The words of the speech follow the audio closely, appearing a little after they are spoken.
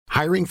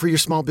Hiring for your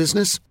small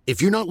business?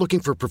 If you're not looking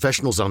for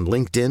professionals on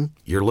LinkedIn,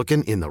 you're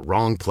looking in the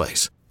wrong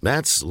place.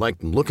 That's like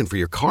looking for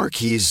your car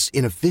keys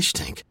in a fish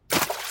tank.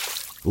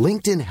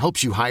 LinkedIn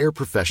helps you hire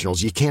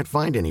professionals you can't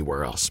find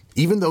anywhere else,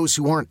 even those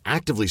who aren't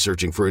actively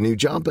searching for a new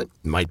job but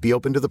might be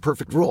open to the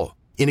perfect role.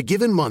 In a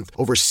given month,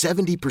 over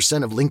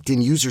 70% of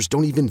LinkedIn users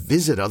don't even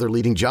visit other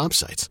leading job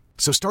sites.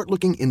 So start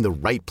looking in the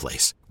right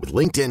place. With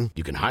LinkedIn,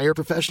 you can hire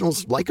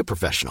professionals like a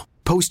professional.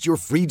 Post your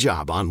free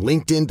job on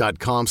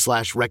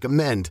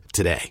linkedin.com/recommend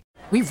today.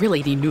 We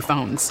really need new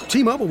phones.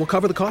 T-Mobile will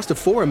cover the cost of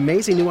 4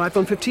 amazing new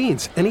iPhone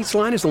 15s, and each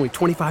line is only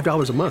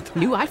 $25 a month.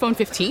 New iPhone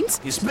 15s?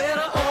 It's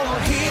better over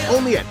here.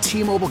 Only at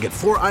T-Mobile, get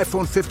 4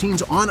 iPhone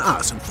 15s on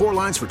us and 4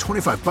 lines for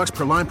 $25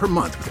 per line per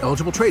month with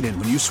eligible trade-in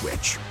when you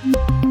switch.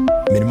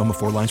 Minimum of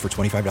 4 lines for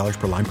 $25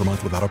 per line per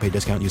month with autopay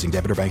discount using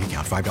debit or bank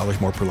account. $5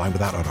 more per line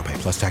without autopay,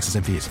 plus taxes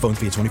and fees. Phone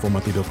fee at 24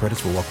 monthly bill credits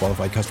for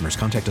well-qualified customers.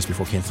 Contact us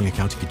before canceling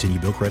account to continue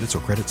bill credits or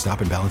credit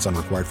stop and balance on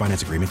required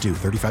finance agreement due.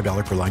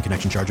 $35 per line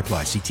connection charge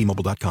applies. See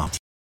T-Mobile.com.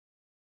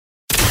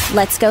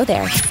 Let's go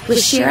there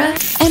with Shira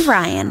and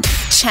Ryan.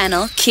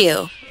 Channel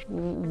Q.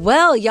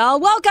 Well,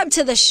 y'all, welcome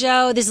to the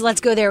show. This is Let's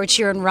Go There with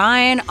Shira and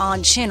Ryan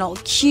on Channel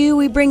Q.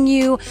 We bring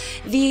you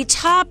the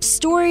top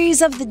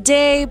stories of the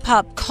day,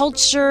 pop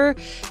culture,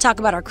 talk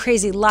about our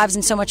crazy lives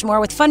and so much more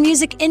with fun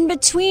music in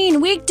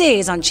between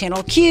weekdays on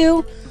Channel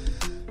Q.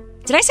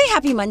 Did I say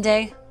happy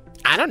Monday?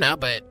 I don't know,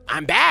 but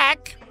I'm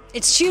back.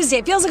 It's Tuesday.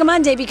 It feels like a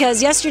Monday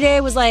because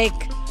yesterday was like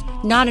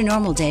not a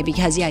normal day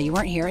because, yeah, you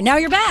weren't here and now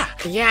you're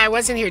back. Yeah, I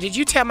wasn't here. Did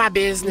you tell my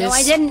business? No,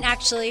 I didn't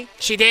actually.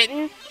 She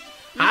didn't?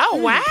 Oh,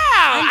 wow.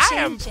 I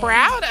am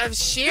proud of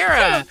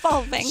Shira.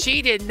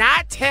 She did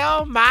not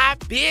tell my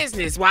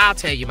business. Well, I'll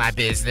tell you my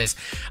business.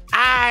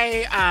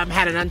 I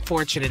had an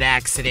unfortunate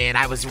accident.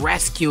 I was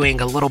rescuing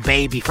a little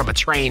baby from a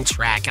train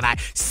track, and I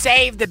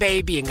saved the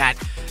baby and got...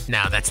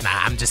 No, that's not.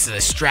 I'm just an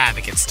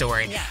extravagant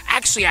story. Yeah.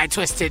 Actually, I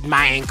twisted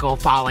my ankle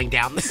falling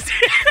down the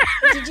stairs.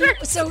 Did you?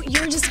 So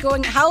you were just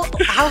going... How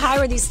high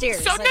were these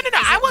stairs? So, no.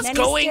 I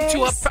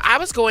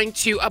was going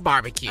to a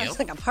barbecue. Oh, it's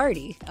like a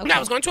party. Okay. No, I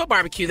was going to a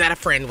barbecue that a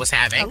friend was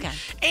having. Okay.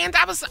 And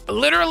I was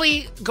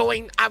literally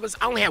going... I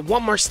only had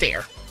one more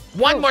stair.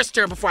 One more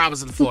stir before I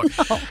was on the floor.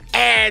 No.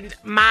 And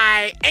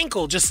my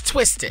ankle just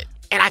twisted.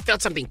 And I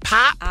felt something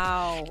pop.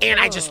 Ow. And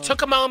I just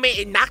took a moment.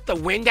 It knocked the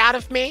wind out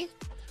of me.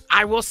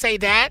 I will say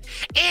that.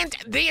 And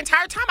the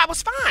entire time I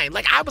was fine.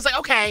 Like, I was like,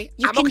 okay,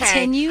 I'm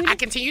continued? Okay. I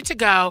continued to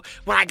go.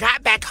 When I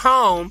got back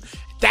home,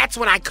 that's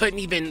when I couldn't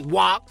even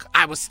walk.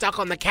 I was stuck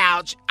on the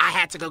couch. I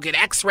had to go get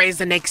x-rays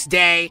the next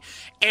day.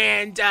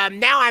 And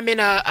now I'm in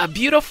a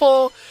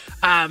beautiful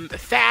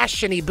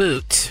fashion-y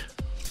boot.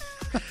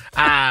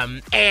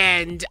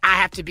 And I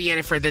have to be in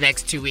it for the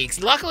next 2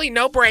 weeks. Luckily,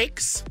 no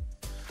breaks,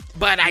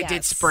 but I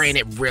did sprain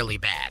it really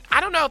bad. I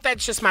don't know if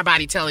that's just my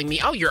body telling me,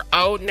 oh, you're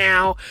old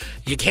now.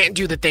 You can't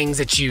do the things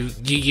that you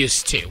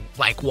used to,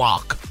 like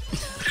walk.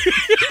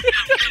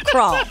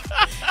 Crawl.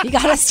 You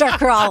got to start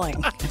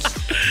crawling.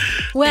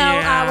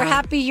 Well, we're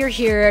happy you're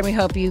here, and we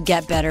hope you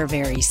get better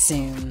very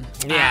soon.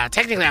 Yeah,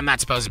 technically I'm not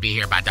supposed to be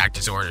here by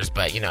doctor's orders,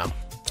 but,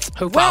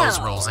 who follows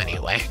rules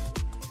anyway?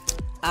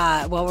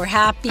 Well, we're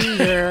happy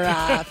you're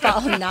not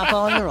following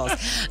the rules.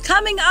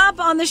 Coming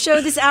up on the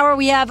show this hour,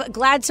 we have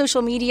GLAAD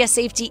Social Media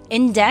Safety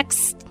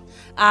Index,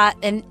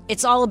 and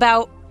it's all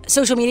about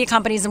social media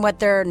companies and what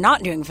they're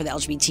not doing for the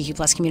LGBTQ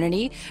plus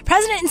community.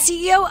 President and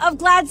CEO of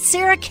GLAAD,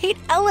 Sarah Kate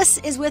Ellis,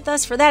 is with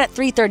us for that at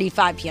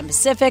 3:35 p.m.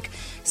 Pacific,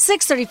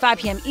 6:35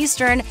 p.m.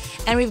 Eastern.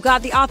 And we've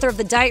got the author of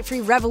The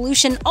Diet-Free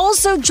Revolution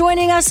also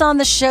joining us on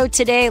the show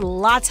today.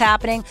 Lots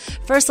happening.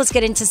 First, let's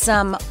get into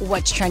some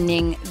what's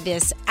trending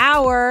this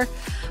hour.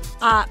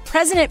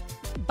 President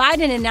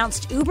Biden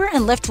announced Uber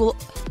and Lyft will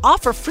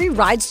offer free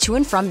rides to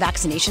and from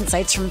vaccination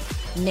sites from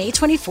May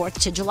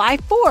 24th to July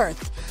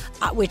 4th,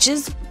 which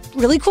is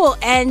really cool.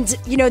 And,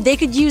 they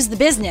could use the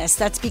business.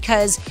 That's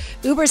because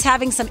Uber's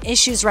having some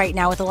issues right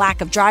now with the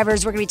lack of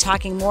drivers. We're going to be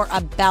talking more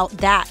about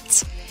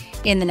that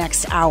in the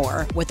next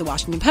hour with the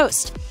Washington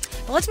Post.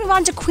 But let's move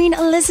on to Queen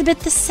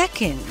Elizabeth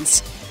II.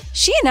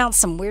 She announced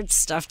some weird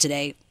stuff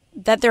today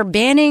that their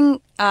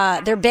ban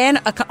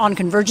on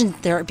conversion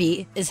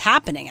therapy is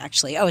happening,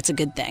 actually. Oh, it's a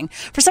good thing.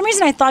 For some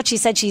reason, I thought she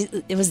said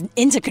it was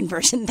into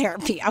conversion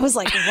therapy. I was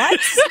like, what?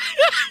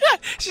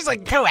 She's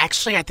like, no,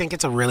 actually, I think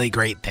it's a really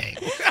great thing.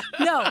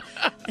 No.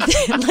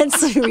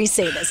 Let's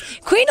re-say this.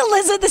 Queen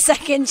Elizabeth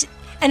II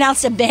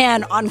announced a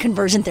ban on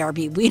conversion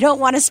therapy. We don't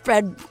want to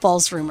spread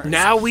false rumors.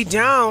 No, we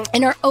don't.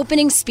 In her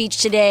opening speech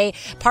today,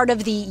 part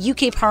of the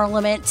UK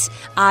Parliament,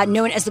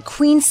 known as the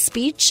Queen's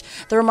Speech,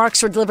 the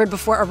remarks were delivered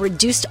before a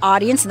reduced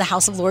audience in the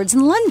House of Lords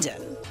in London.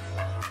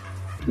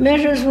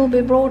 Measures will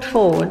be brought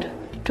forward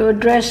to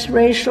address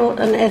racial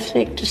and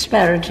ethnic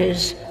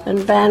disparities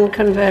and ban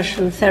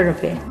conversion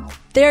therapy.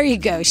 There you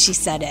go, she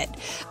said it.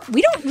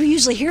 We don't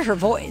usually hear her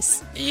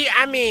voice. Yeah,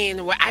 I mean,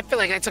 I feel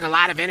like it took a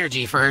lot of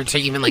energy for her to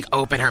even,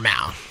 open her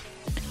mouth.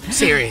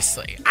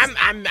 Seriously.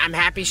 I'm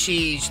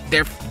happy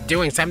they're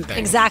doing something.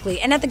 Exactly.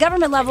 And at the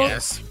government level,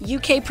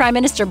 UK Prime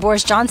Minister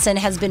Boris Johnson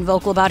has been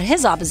vocal about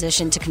his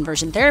opposition to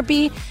conversion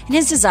therapy and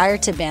his desire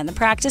to ban the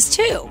practice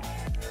too.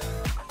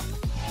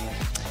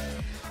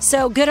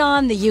 So good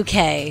on the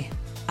UK.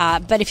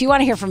 But if you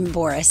want to hear from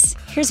Boris,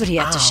 here's what he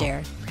had to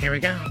share. Here we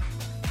go.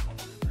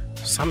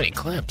 So many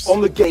clips. On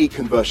the gay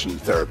conversion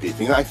therapy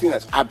thing, I think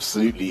that's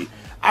absolutely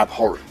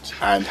abhorrent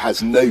and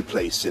has no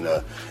place in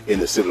a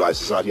civilized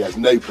society, has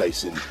no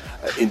place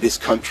in this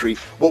country.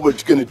 What we're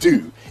going to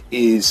do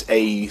is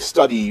a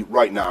study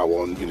right now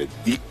on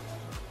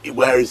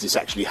where is this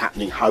actually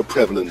happening, how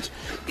prevalent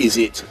is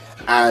it,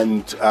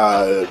 and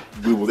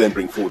we will then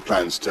bring forward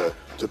plans to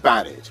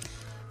ban it.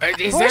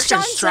 Is there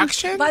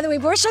construction? By the way,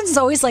 Boris Johnson's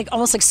always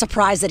almost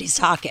surprised that he's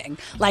talking.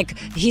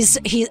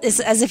 It's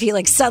as if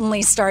he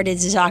suddenly started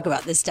to talk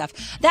about this stuff.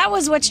 That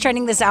was what's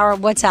trending this hour.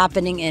 What's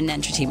happening in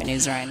entertainment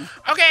news, Ryan?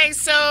 Okay,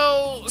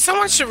 so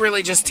someone should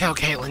really just tell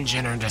Caitlyn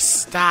Jenner to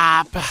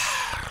stop.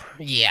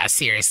 Yeah,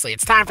 seriously.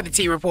 It's time for the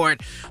Tea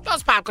Report.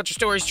 Those pop culture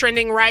stories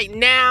trending right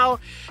now.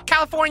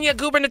 California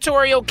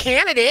gubernatorial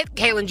candidate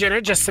Caitlyn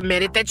Jenner just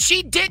submitted that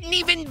she didn't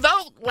even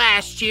vote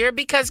last year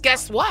because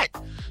guess what?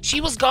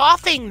 She was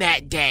golfing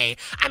that day.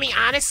 I mean,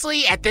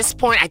 honestly, at this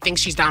point, I think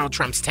she's Donald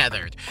Trump's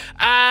tethered.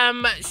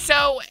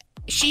 So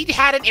she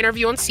had an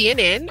interview on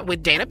CNN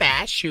with Dana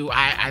Bash, who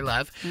I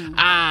love.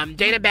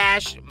 Dana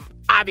Bash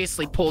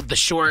obviously pulled the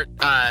short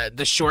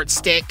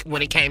stick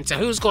when it came to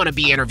who's going to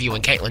be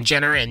interviewing Caitlyn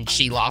Jenner, and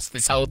she lost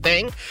this whole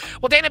thing.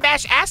 Well, Dana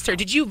Bash asked her,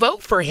 did you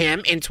vote for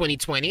him in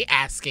 2020?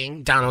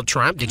 Asking Donald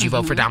Trump, did you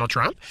vote for Donald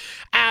Trump?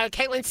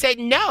 Caitlyn said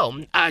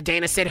no.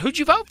 Dana said, who'd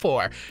you vote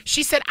for?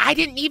 She said, I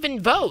didn't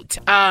even vote.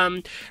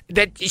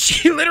 That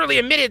she literally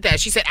admitted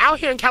that. She said, out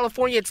here in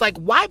California, it's like,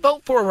 why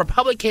vote for a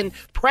Republican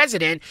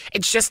president?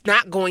 It's just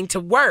not going to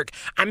work.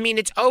 I mean,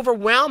 it's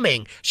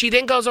overwhelming. She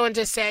then goes on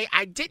to say,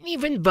 I didn't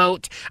even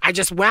vote. I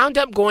just wound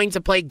up going to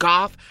play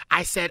golf.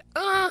 I said,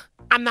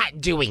 I'm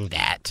not doing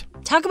that.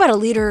 Talk about a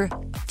leader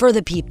for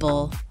the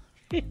people,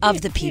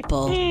 of the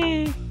people.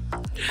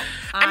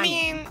 I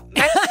mean,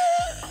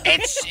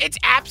 it's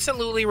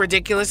absolutely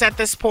ridiculous at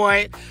this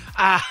point.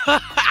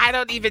 I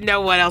don't even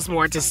know what else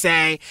more to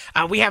say.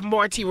 We have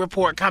more Tea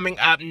Report coming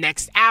up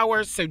next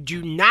hour, so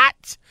do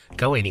not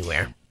go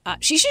anywhere.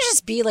 She should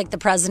just be the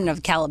president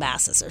of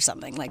Calabasas or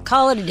something.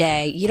 Call it a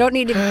day. You don't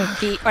need to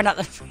be, or not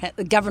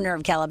the governor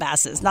of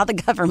Calabasas, not the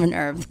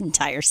governor of the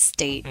entire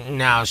state.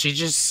 No, she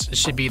just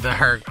should be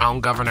her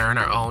own governor in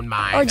her own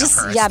mind. Or just,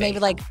 maybe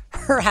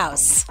her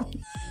house.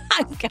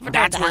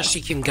 That's where she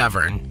can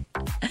govern.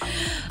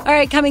 All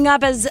right, coming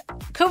up, as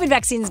COVID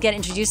vaccines get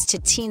introduced to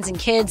teens and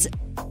kids,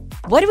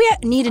 what do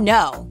we need to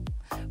know?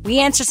 We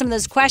answer some of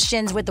those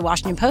questions with the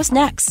Washington Post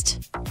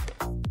next.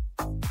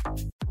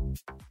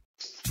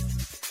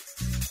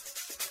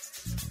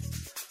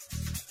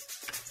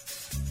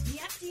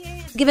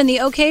 Given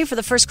the okay for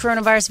the first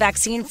coronavirus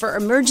vaccine for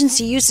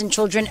emergency use in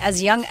children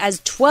as young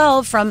as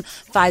 12 from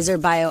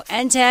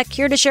Pfizer-BioNTech.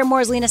 Here to share more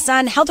is Lena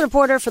Sun, health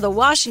reporter for the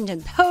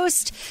Washington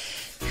Post,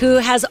 who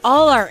has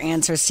all our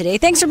answers today.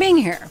 Thanks for being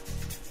here.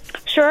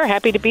 Sure,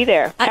 happy to be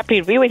there. Happy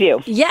to be with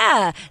you.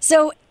 Yeah.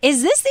 So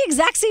is this the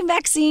exact same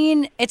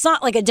vaccine? It's not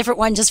a different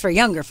one just for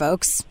younger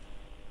folks.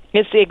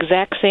 It's the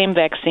exact same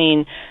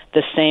vaccine,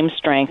 the same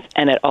strength,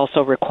 and it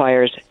also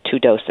requires 2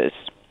 doses.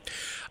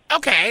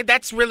 Okay,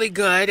 that's really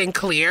good and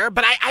clear.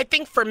 But I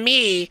think for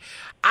me,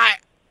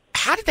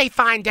 how did they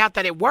find out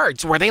that it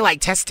works? Were they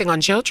testing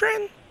on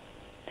children?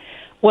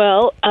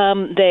 Well,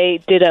 they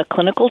did a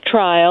clinical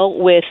trial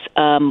they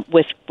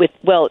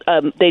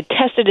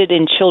tested it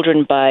in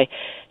children by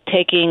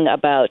taking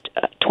about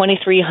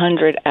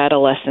 2,300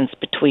 adolescents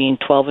between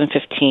 12 and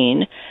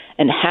 15,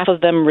 and half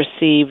of them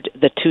received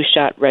the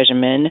 2-shot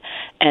regimen,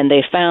 and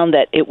they found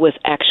that it was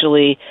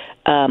actually,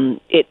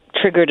 it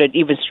triggered an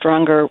even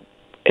stronger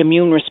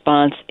immune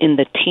response in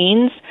the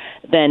teens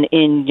than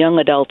in young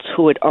adults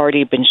who had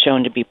already been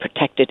shown to be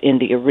protected in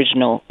the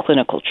original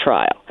clinical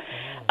trial.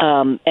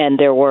 And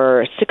there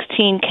were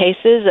 16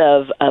 cases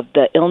of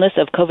the illness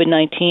of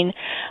COVID-19,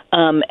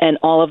 and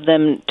all of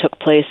them took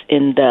place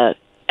in the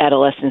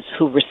adolescents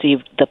who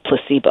received the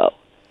placebo.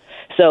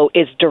 So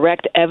it's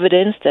direct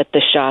evidence that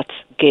the shots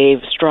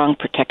gave strong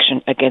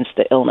protection against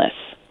the illness.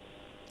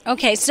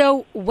 Okay,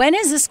 so when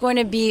is this going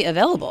to be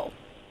available?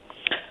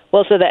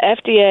 Well, so the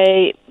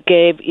FDA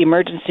gave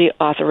emergency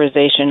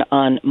authorization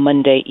on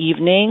Monday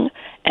evening,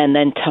 and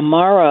then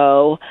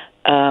tomorrow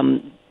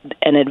an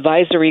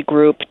advisory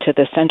group to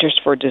the Centers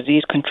for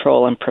Disease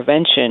Control and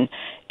Prevention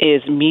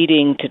is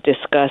meeting to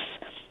discuss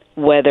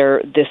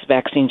whether this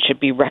vaccine should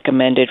be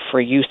recommended for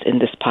use in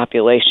this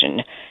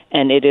population.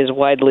 And it is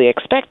widely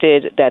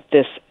expected that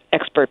this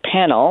expert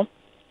panel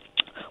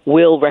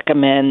will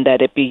recommend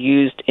that it be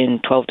used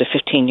in 12 to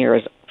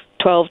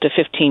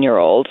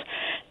 15-year-olds.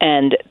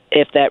 And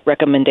if that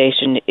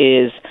recommendation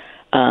is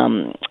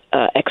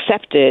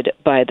accepted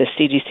by the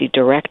CDC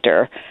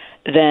director,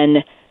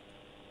 then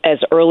as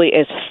early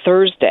as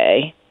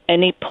Thursday,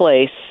 any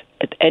place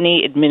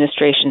any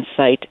administration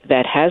site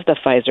that has the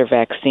Pfizer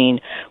vaccine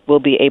will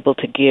be able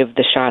to give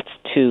the shots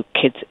to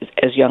kids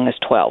as young as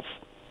 12.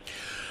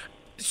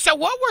 So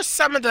what were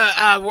some of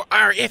the,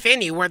 or if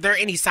any, were there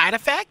any side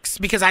effects?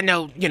 Because I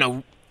know,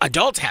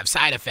 adults have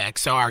side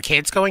effects. So are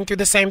kids going through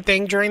the same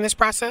thing during this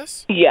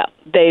process? Yeah,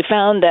 they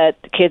found that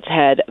kids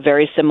had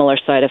very similar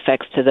side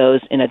effects to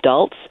those in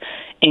adults,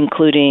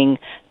 including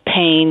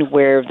pain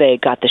where they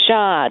got the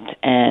shot,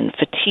 and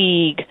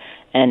fatigue,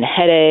 and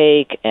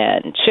headache,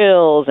 and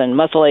chills, and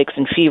muscle aches,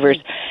 and fevers.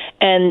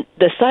 And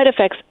the side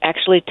effects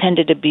actually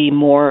tended to be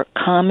more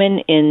common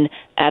in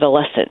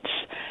adolescents.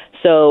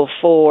 So,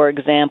 for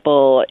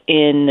example,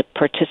 in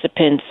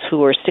participants who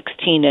were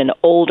 16 and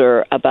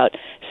older, about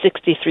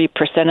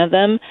 63% of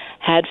them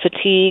had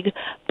fatigue,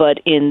 but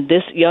in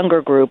this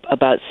younger group,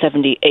 about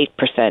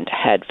 78%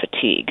 had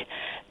fatigue.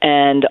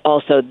 And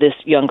also this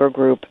younger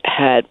group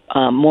had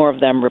more of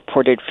them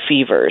reported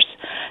fevers.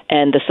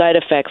 And the side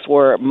effects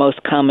were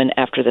most common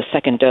after the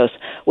second dose,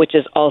 which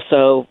is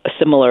also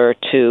similar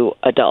to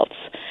adults.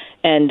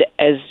 And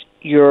as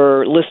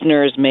your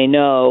listeners may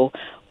know,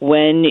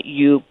 when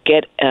you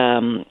get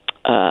a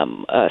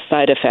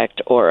side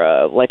effect or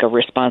a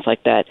response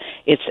like that,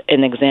 it's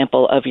an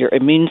example of your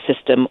immune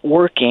system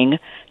working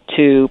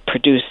to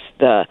produce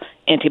the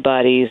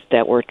antibodies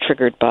that were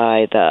triggered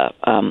by the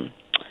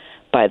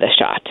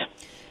shot.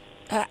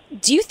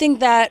 Do you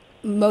think that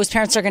most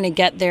parents are going to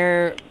get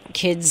their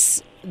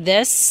kids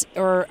this,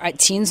 or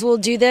teens will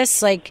do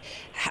this? Like,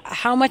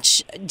 how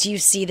much do you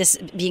see this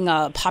being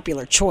a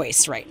popular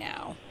choice right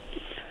now?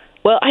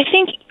 Well, I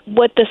think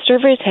what the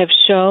surveys have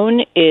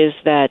shown is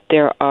that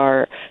there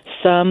are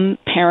some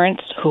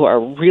parents who are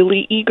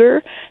really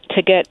eager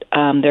to get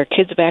their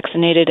kids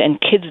vaccinated, and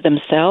kids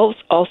themselves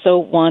also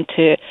want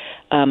to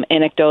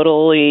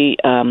anecdotally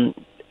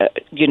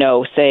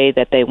say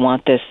that they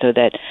want this so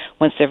that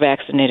once they're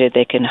vaccinated,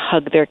 they can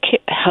hug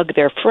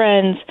their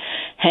friends,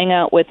 hang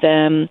out with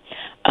them,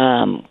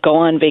 go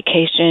on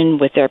vacation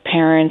with their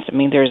parents. I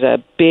mean, there's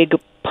a big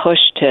push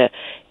to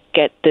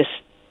get this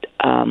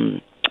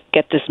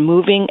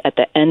moving at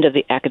the end of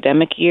the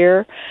academic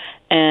year.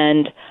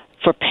 And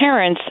for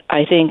parents,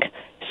 I think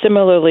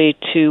similarly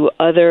to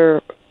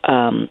other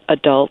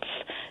adults,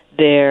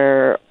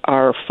 there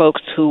are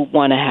folks who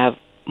want to have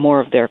more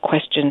of their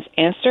questions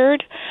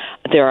answered.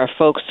 There are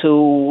folks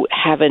who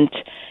haven't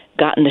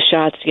gotten the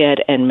shots yet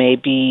and may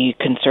be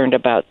concerned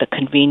about the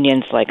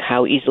convenience, like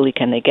how easily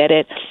can they get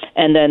it.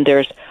 And then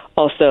there's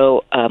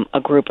also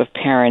a group of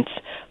parents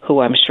who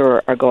I'm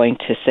sure are going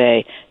to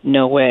say,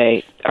 no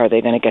way are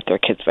they going to get their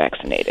kids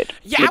vaccinated.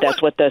 Yeah,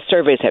 that's what the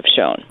surveys have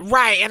shown.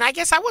 Right, and I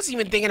guess I wasn't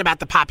even thinking about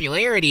the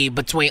popularity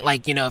between,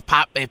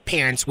 if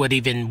parents would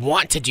even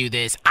want to do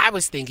this. I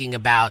was thinking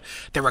about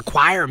the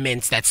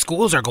requirements that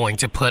schools are going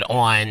to put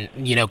on,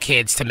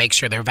 kids to make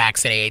sure they're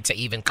vaccinated to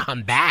even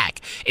come back.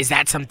 Is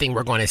that something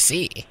we're going to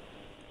see?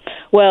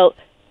 Well,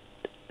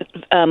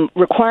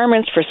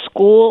 requirements for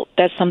school,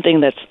 that's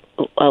something that's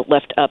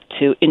left up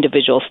to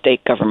individual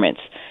state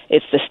governments.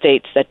 It's the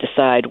states that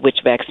decide which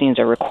vaccines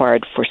are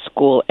required for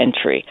school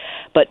entry.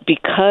 But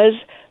because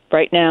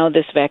right now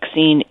this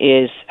vaccine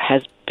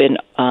has been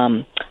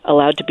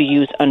allowed to be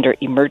used under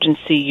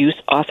emergency use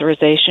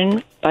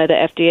authorization by the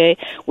FDA,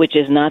 which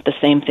is not the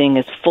same thing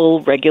as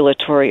full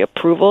regulatory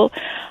approval,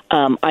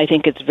 I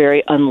think it's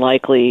very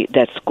unlikely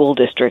that school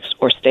districts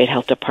or state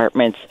health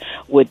departments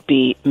would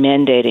be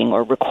mandating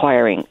or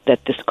requiring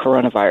that this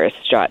coronavirus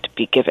shot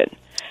be given.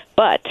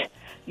 But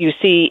you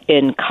see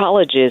in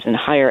colleges and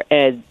higher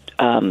ed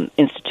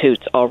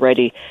institutes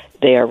already,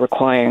 they are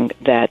requiring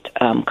that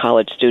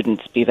college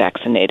students be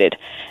vaccinated.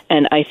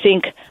 And I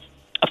think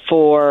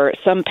for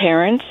some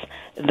parents,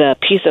 the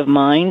peace of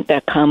mind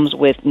that comes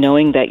with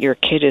knowing that your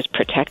kid is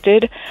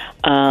protected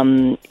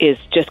is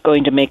just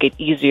going to make it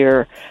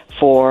easier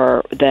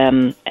for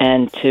them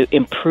and to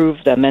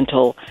improve the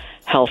mental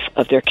health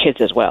of their kids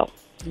as well.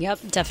 Yep,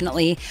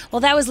 definitely. Well,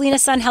 that was Lena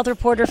Sun, health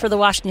reporter for The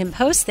Washington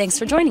Post. Thanks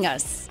for joining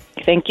us.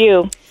 Thank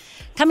you.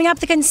 Coming up,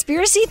 the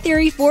conspiracy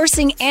theory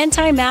forcing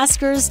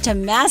anti-maskers to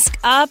mask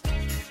up.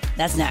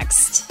 That's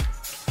next.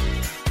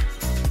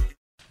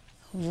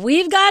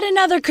 We've got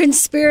another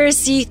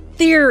conspiracy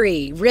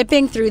theory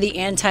ripping through the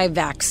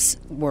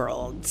anti-vax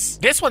world.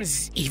 This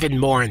one's even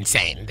more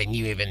insane than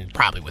you even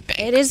probably would think.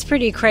 It is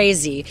pretty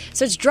crazy.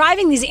 So it's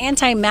driving these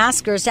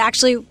anti-maskers to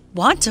actually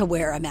want to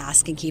wear a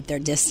mask and keep their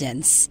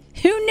distance.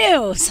 Who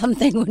knew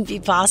something would be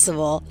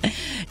possible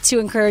to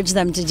encourage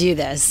them to do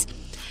this?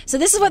 So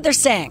this is what they're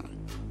saying,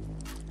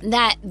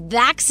 that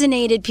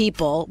vaccinated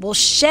people will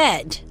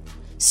shed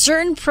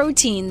certain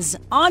proteins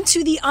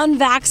onto the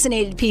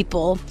unvaccinated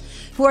people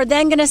who are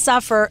then going to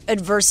suffer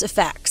adverse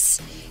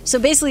effects. So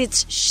basically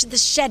it's the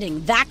shedding,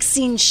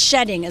 vaccine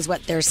shedding is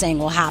what they're saying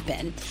will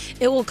happen.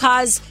 It will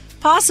cause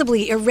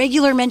possibly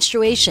irregular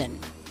menstruation,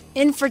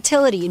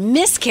 infertility,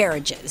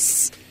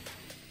 miscarriages.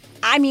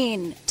 I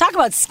mean, talk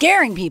about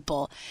scaring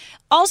people.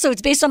 Also,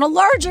 it's based on a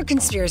larger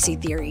conspiracy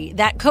theory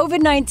that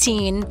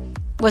COVID-19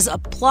 was a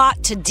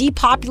plot to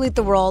depopulate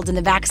the world, and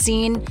the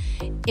vaccine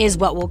is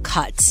what will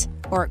cut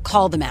or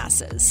call the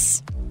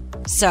masses.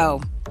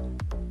 So,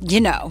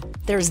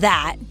 there's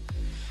that.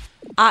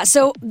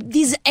 So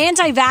these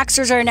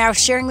anti-vaxxers are now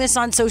sharing this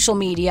on social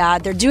media.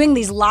 They're doing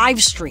these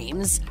live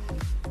streams.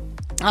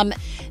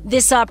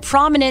 This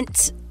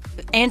prominent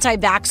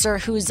anti-vaxxer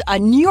who's a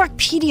New York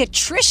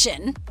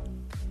pediatrician,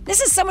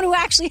 this is someone who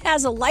actually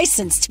has a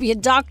license to be a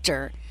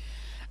doctor,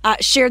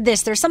 shared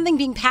this. There's something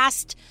being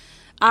passed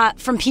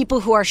from people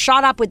who are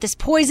shot up with this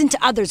poison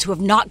to others who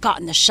have not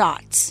gotten the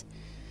shots.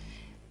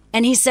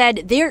 And he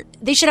said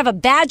they should have a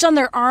badge on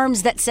their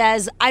arms that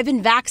says, I've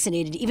been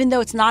vaccinated, even though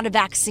it's not a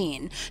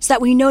vaccine, so that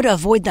we know to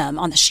avoid them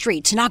on the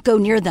street, to not go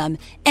near them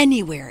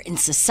anywhere in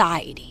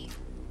society.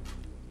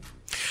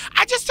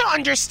 I just don't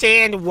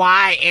understand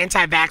why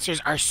anti-vaxxers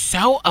are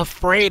so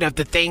afraid of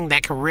the thing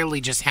that could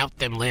really just help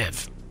them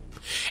live.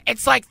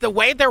 It's like the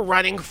way they're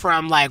running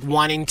from like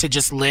wanting to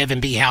just live and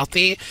be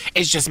healthy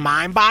is just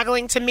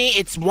mind-boggling to me.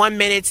 It's 1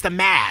 minute it's the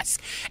mask,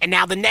 and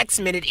now the next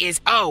minute is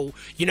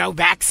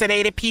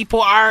vaccinated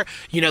people are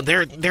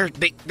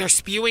they're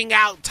spewing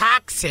out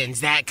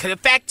toxins that could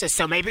affect us,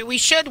 so maybe we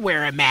should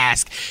wear a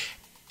mask.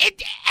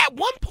 At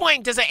one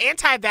point, does an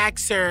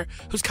anti-vaxxer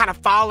who's kind of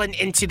fallen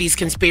into these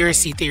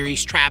conspiracy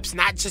theories traps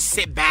not just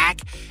sit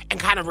back and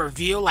kind of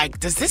reveal, like,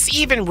 does this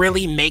even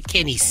really make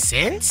any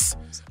sense?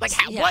 Like,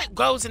 what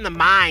goes in the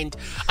mind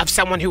of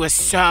someone who is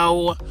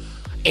so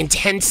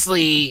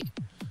intensely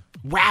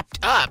wrapped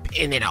up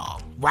in it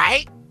all,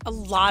 right? A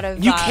lot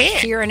of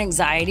fear and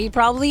anxiety,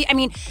 probably. I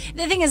mean,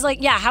 the thing is,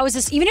 like, how is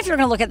this? Even if you're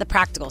going to look at the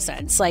practical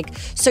sense, like,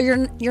 so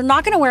you're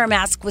not going to wear a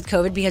mask with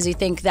COVID because you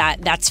think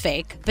that that's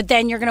fake, but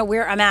then you're going to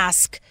wear a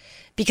mask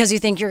because you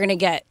think you're going to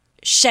get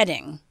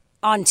shedding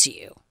onto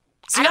you.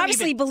 So you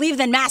obviously believe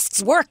that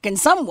masks work in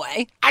some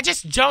way. I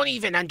just don't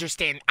even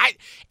understand.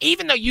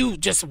 Even though you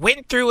just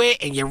went through it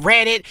and you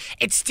read it,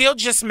 it still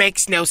just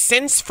makes no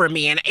sense for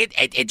me. And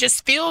it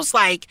just feels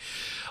like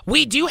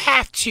we do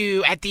have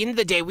to, at the end of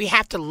the day, we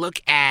have to look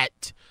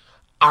at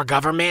our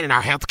government and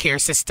our healthcare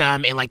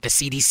system and like the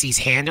CDC's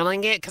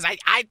handling it, because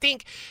I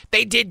think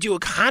they did do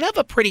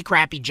a pretty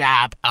crappy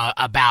job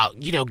about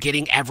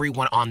getting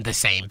everyone on the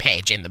same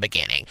page in the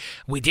beginning.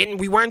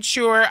 We weren't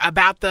sure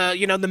about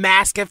the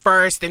mask at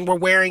first, and we're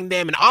wearing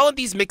them, and all of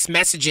these mixed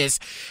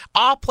messages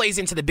all plays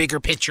into the bigger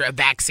picture of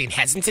vaccine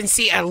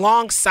hesitancy,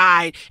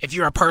 alongside if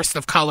you're a person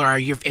of color or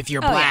if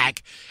you're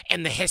black,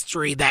 and the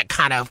history that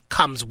kind of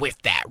comes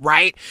with that,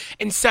 right?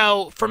 And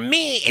so for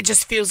me, it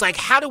just feels like,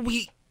 how do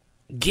we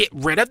get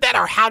rid of that,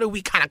 or how do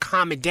we kind of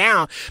calm it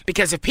down?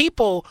 Because if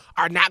people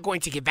are not going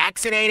to get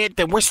vaccinated,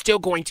 then we're still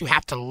going to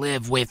have to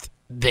live with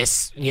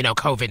this,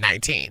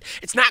 COVID-19.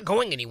 It's not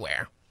going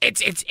anywhere.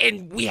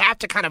 And we have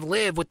to kind of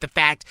live with the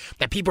fact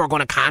that people are going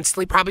to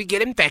constantly probably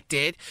get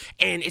infected,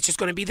 and it's just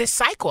going to be this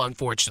cycle,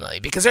 unfortunately,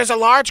 because there's a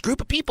large group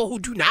of people who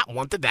do not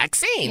want the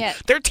vaccine. Yeah.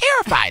 They're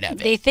terrified of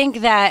it. They think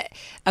that,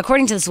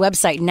 according to this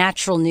website,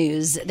 Natural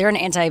News, they're an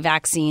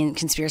anti-vaccine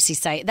conspiracy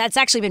site that's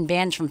actually been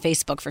banned from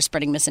Facebook for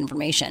spreading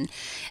misinformation.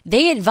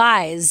 They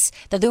advise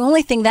that the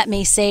only thing that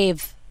may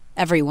save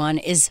everyone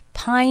is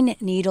pine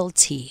needle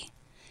tea.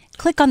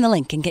 Click on the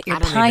link and get your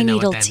pine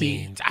needle tea.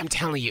 Means. I'm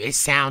telling you, it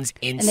sounds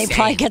insane. And they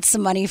probably get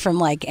some money from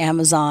like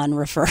Amazon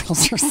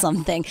referrals or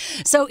something.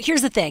 So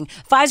here's the thing.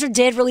 Pfizer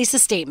did release a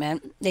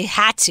statement. They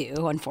had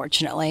to,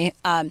 unfortunately.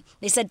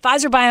 They said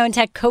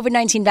Pfizer-BioNTech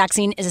COVID-19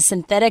 vaccine is a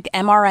synthetic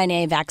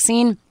mRNA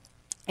vaccine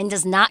and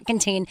does not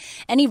contain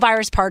any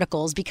virus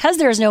particles. Because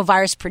there is no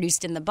virus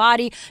produced in the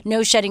body,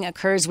 no shedding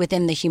occurs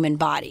within the human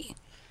body.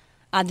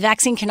 The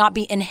vaccine cannot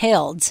be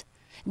inhaled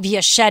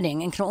via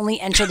shedding and can only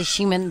enter the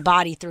human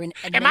body through an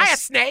administered Am I a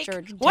snake?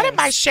 dose. What am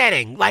I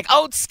shedding? Like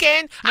old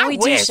skin? No, I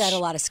do shed a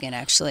lot of skin,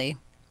 actually.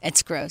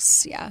 It's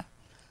gross, yeah.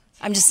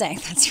 I'm just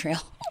saying that's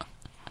real.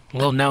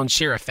 Little known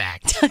Shira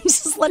fact. I'm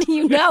just letting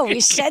you know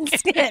we shed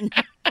skin.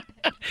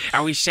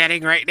 Are we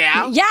shedding right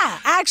now? Yeah,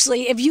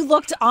 actually, if you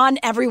looked on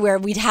everywhere,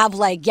 we'd have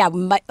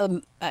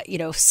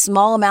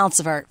small amounts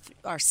of our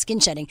skin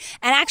shedding,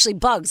 and actually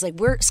bugs. Like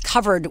we're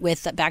covered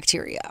with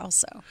bacteria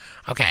also.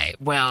 Okay,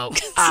 well,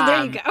 so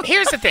there you go.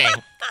 Here's the thing: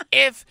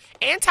 if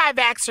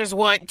anti-vaxxers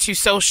want to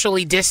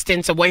socially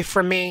distance away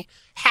from me,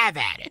 have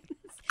at it.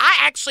 I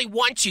actually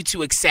want you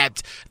to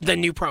accept the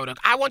new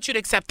protocol. I want you to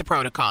accept the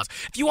protocols.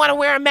 If you want to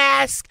wear a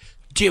mask,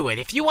 do it.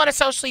 If you want to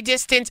socially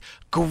distance,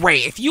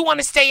 great. If you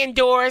want to stay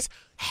indoors,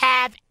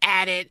 have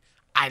at it.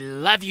 I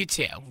love you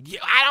too.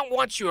 I don't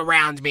want you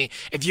around me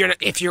if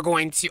you're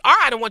going to, or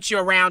I don't want you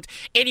around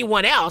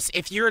anyone else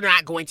if you're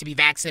not going to be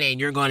vaccinated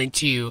and you're going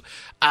to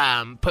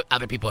put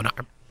other people in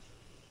harm.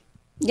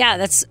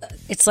 Yeah,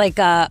 it's like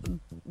a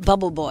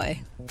bubble boy.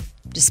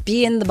 Just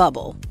be in the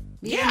bubble.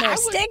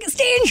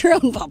 Stay in your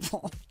own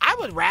bubble. I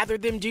would rather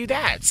them do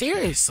that.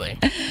 Seriously.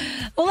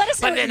 Well, let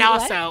us know. But then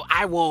also,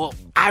 I will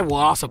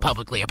also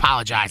publicly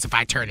apologize if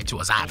I turn into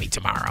a zombie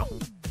tomorrow.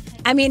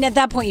 I mean, at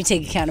that point, you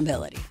take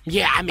accountability.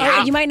 Yeah, I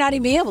mean, you might not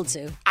even be able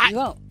to. You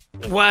won't.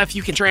 Well, if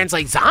you can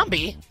translate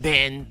zombie,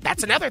 then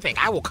that's another thing.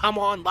 I will come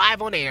on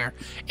live on air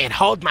and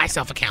hold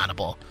myself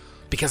accountable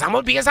because I'm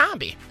going to be a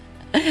zombie.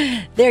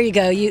 There you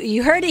go.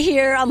 You heard it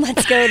here on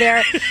Let's Go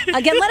There.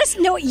 Again, let us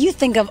know what you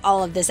think of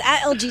all of this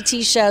at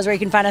LGT Shows, where you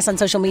can find us on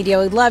social media.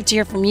 We'd love to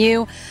hear from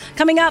you.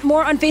 Coming up,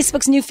 more on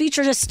Facebook's new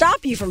feature to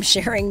stop you from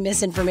sharing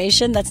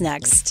misinformation. That's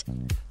next.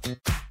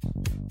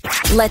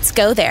 Let's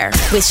Go There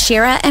with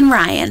Shira and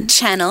Ryan,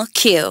 Channel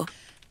Q.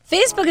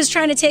 Facebook is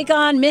trying to take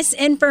on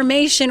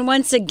misinformation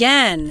once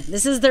again.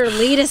 This is their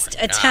latest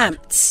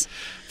attempt.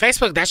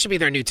 Facebook, that should be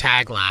their new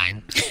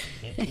tagline.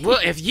 Well,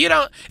 if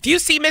you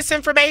see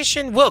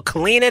misinformation, we'll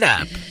clean it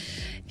up.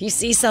 If you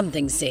see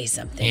something, say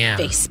something. Yeah.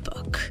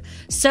 Facebook.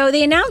 So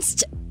they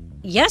announced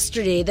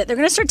yesterday that they're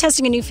going to start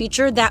testing a new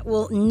feature that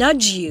will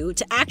nudge you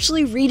to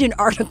actually read an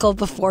article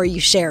before you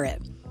share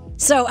it.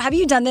 So have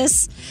you done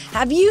this?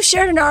 Have you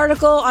shared an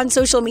article on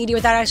social media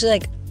without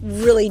actually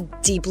really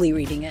deeply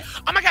reading it?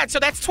 Oh my God, so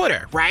that's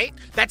Twitter, right?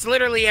 That's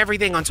literally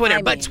everything on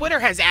Twitter. But Twitter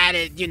has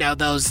added,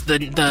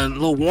 the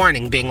little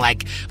warning being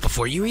like,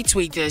 before you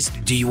retweet this,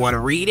 do you want to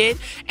read it?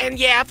 And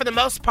yeah, for the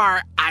most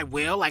part, I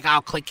will.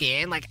 I'll click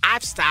in.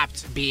 I've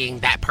stopped being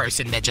that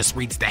person that just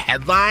reads the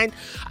headline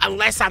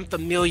unless I'm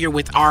familiar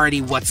with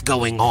already what's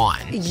going on.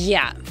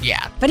 Yeah.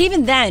 Yeah. But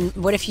even then,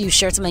 what if you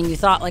shared something you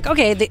thought,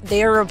 okay,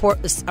 they are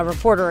a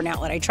reporter or an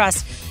outlet I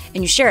trust,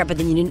 and you share it, but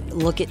then you didn't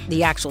look at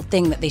the actual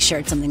thing that they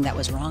shared something that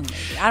was wrong.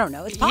 Maybe. I don't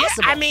know. It's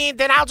possible. Yeah,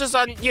 then I'll just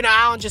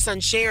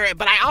unshare it.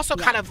 But I also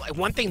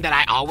one thing that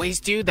I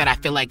always do that I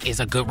feel like is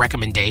a good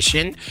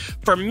recommendation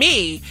for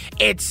me,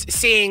 it's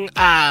seeing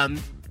the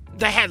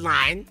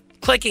headline,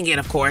 clicking it,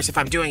 of course, if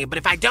I'm doing it. But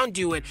if I don't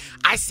do it,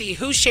 I see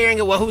who's sharing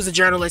it, who's a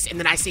journalist, and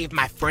then I see if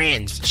my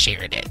friends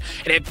shared it.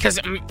 Because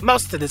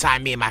most of the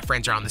time, me and my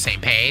friends are on the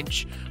same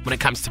page when it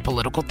comes to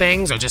political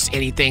things or just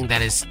anything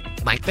that is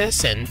like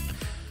this. And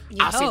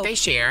I'll see if they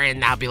share,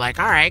 and I'll be like,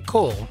 all right,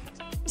 cool.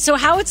 So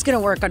how it's going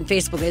to work on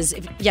Facebook is,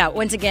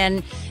 once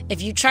again,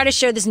 if you try to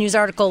share this news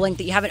article link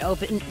that you haven't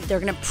opened, they're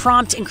going to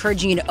prompt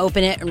encouraging you to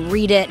open it and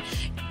read it,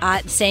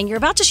 saying you're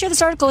about to share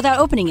this article without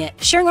opening it.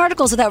 Sharing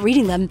articles without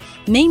reading them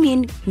may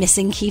mean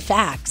missing key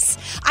facts.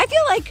 I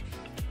feel like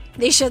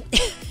they should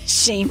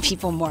shame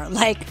people more.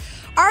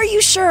 Are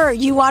you sure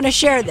you want to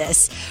share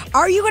this?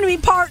 Are you going to be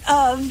part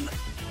of,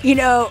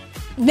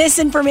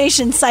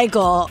 misinformation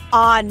cycle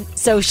on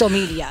social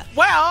media?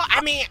 Well,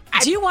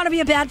 do you want to be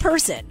a bad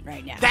person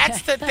right now?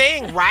 That's the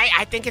thing, right?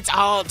 I think it's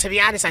all, to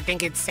be honest, I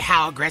think it's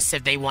how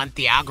aggressive they want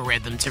the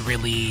algorithm to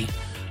really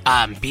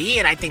be,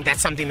 and I think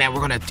that's something that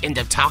we're going to end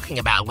up talking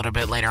about a little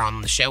bit later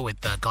on the show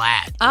with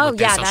GLAAD. Oh,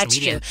 yeah, that's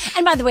true.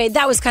 And by the way,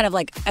 that was kind of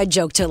a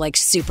joke to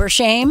super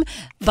shame,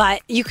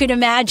 but you could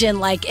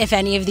imagine if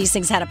any of these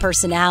things had a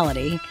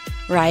personality,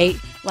 right?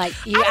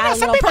 You add a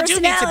little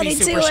personality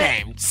to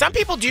it. Some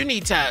people do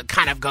need to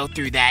kind of go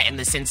through that in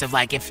the sense of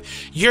if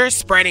you're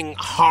spreading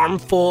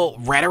harmful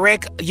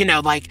rhetoric,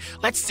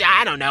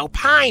 I don't know,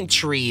 pine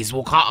trees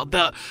will call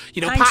pine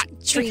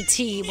tree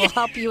tea will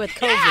help you with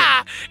COVID.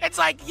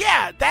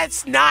 Yeah, it's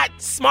that's not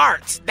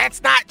smart.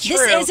 That's not true.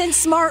 This isn't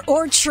smart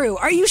or true.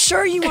 Are you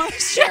sure you want to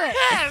share it?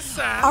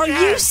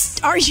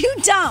 Yes. Are you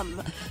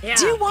dumb? Yeah.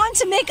 Do you want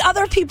to make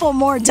other people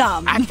more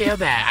dumb? I feel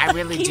that. I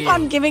really do. Keep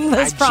on giving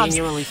those prompts. I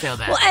genuinely feel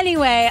that. Well,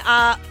 anyway,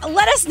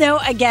 let us know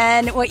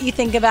again what you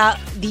think about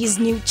these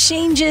new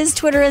changes.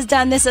 Twitter has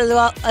done this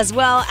as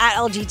well at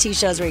LGT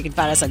Shows, where you can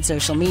find us on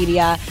social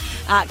media.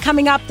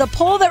 Coming up, the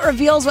poll that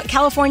reveals what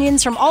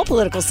Californians from all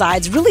political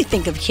sides really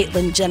think of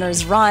Caitlyn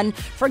Jenner's run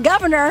for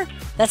governor.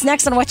 That's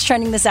next on What's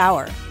Trending this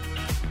hour.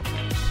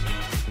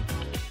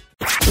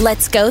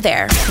 Let's Go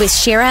There with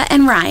Shira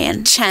and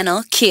Ryan,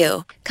 Channel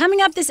Q.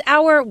 Coming up this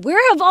hour, where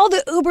have all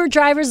the Uber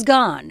drivers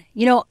gone?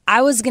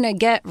 I was going to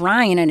get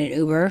Ryan in an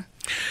Uber.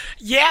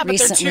 Yeah, but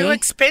recently. They're too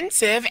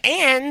expensive,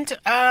 and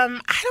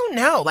I don't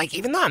know.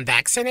 Even though I'm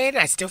vaccinated,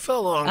 I still feel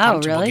a little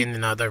uncomfortable getting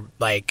in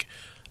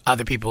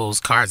other people's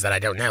cars that I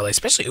don't know,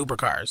 especially Uber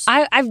cars.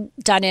 I've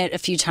done it a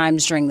few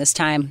times during this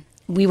time.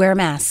 We wear a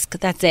mask.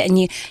 That's it. And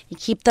you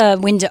keep the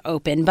window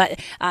open. But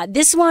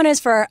this one is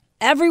for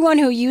everyone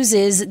who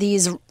uses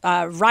these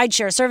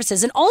rideshare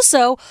services, and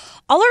also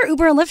all our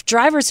Uber and Lyft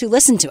drivers who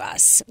listen to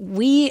us.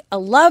 We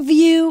love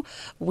you.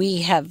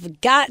 We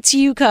have got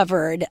you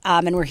covered,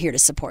 and we're here to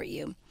support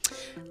you.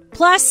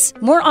 Plus,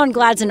 more on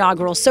GLAAD's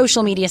inaugural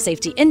Social Media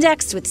Safety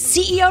Index with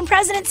CEO and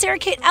President Sarah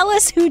Kate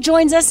Ellis, who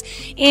joins us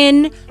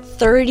in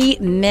 30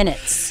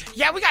 minutes.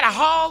 Yeah, we got a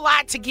whole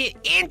lot to get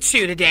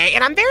into today,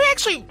 and I'm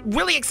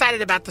really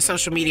excited about the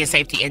Social Media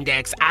Safety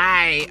Index.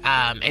 I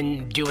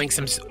am doing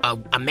some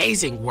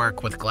amazing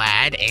work with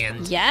GLAAD,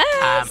 and yes.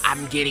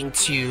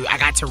 I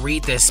got to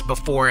read this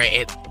before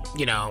it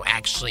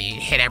actually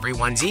hit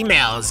everyone's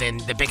emails and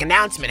the big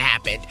announcement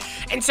happened.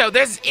 And so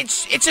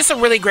it's just a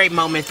really great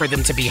moment for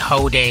them to be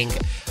holding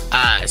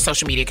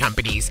social media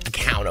companies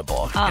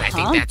accountable. And I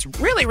think that's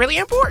really, really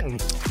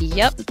important.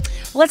 Yep.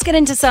 Let's get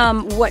into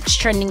some What's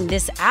Trending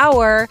this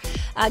hour.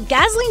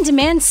 Gasoline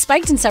demand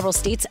spiked in several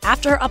states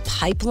after a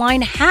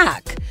pipeline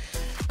hack.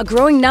 A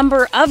growing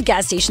number of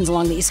gas stations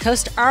along the East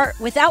Coast are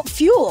without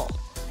fuel,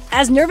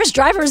 as nervous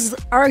drivers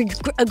are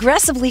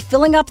aggressively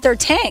filling up their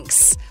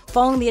tanks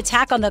following the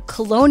attack on the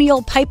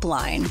Colonial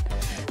Pipeline.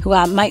 who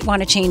might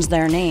want to change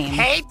their name.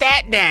 Hate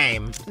that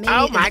name. Maybe,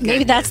 oh, my goodness.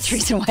 Maybe that's the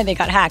reason why they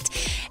got hacked.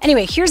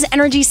 Anyway, here's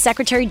Energy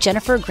Secretary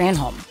Jennifer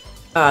Granholm.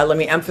 Let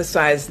me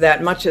emphasize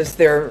that much as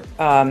there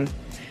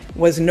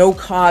was no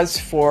cause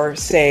for,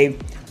 say,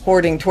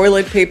 hoarding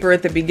toilet paper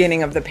at the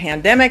beginning of the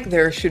pandemic,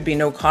 there should be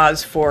no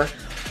cause for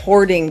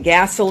hoarding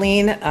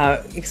gasoline,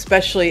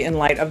 especially in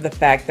light of the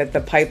fact that the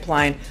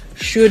pipeline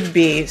should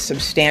be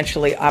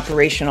substantially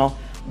operational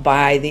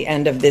by the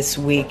end of this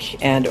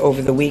week and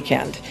over the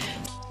weekend.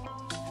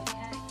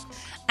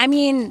 I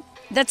mean,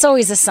 that's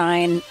always a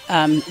sign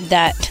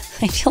that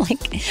I feel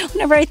like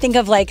whenever I think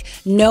of like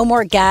no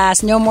more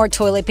gas, no more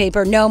toilet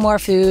paper, no more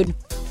food,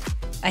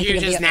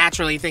 you just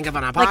naturally think of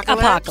an apocalypse? Like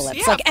apocalypse,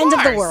 yeah, like end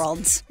of the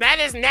world. That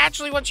is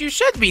naturally what you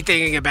should be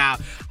thinking about.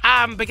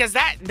 Because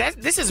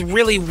this is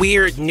really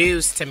weird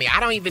news to me. I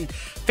don't even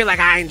feel like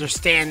I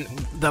understand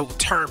the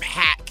term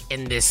hack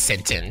in this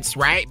sentence,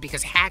 right?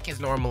 Because hack is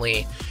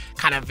normally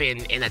kind of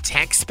in a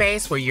tech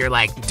space where you're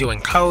like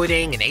doing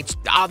coding and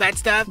all that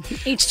stuff.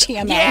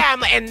 HTML. Yeah,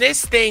 and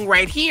this thing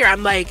right here,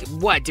 I'm like,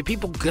 what? Do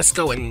people just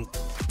go and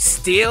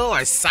steal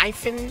or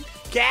siphon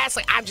gas?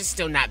 Like, I'm just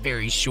still not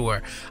very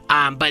sure.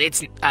 But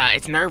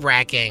it's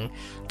nerve-wracking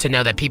to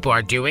know that people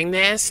are doing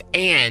this,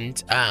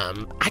 and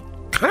I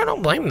kind of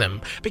don't blame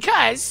them,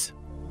 because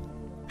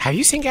have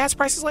you seen gas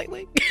prices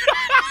lately?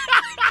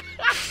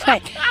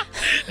 Right.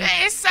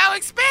 It's so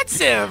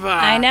expensive.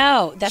 I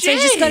know. That's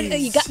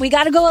why we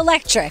got to go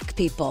electric,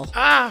 people.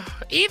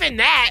 Even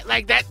that,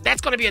 like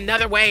that's going to be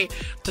another way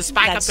to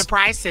spike up the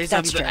prices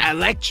of the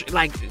electric,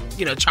 like,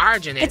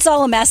 charging it. It's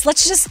all a mess.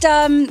 Let's just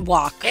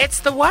walk. It's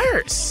the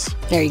worst.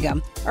 There you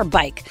go. Or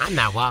bike. I'm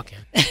not walking.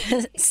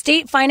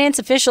 State finance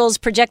officials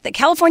project that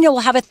California will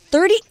have a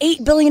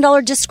 $38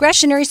 billion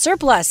discretionary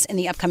surplus in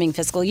the upcoming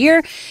fiscal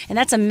year. And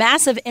that's a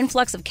massive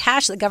influx of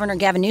cash that Governor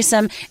Gavin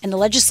Newsom and the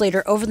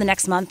legislature over the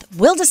next month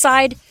will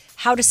decide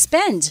how to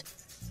spend.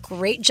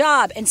 Great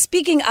job. And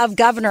speaking of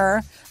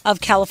Governor of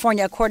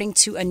California, according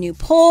to a new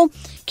poll,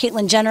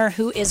 Caitlyn Jenner,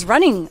 who is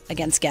running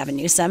against Gavin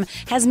Newsom,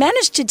 has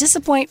managed to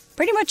disappoint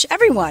pretty much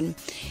everyone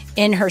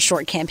in her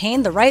short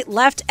campaign, the right,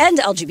 left, and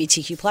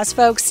LGBTQ plus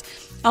folks.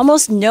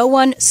 Almost no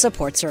one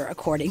supports her,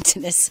 according to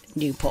this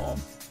new poll.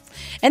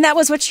 And that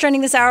was what's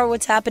trending this hour.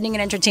 What's happening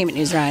in entertainment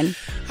news, Ryan?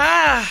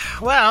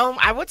 Well,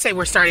 I would say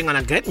we're starting on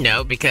a good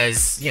note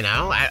because,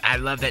 I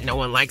love that no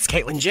one likes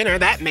Caitlyn Jenner.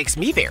 That makes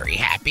me very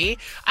happy.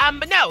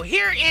 But no,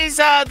 here is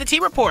the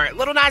T Report.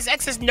 Lil Nas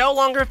X is no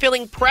longer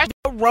feeling pressure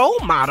role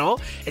model.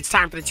 It's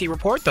time for the T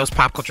Report, those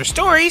pop culture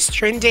stories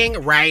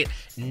trending right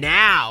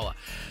now.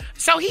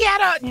 So he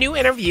had a new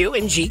interview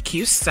in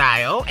GQ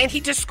style, and he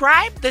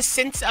described the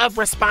sense of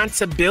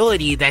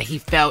responsibility that he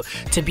felt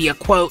to be a,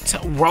 quote,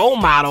 role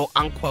model,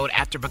 unquote,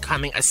 after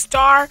becoming a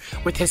star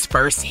with his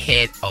first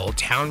hit, Old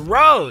Town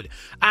Road.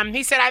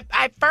 He said,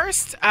 I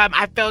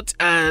felt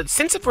a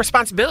sense of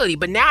responsibility,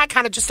 but now I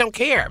kind of just don't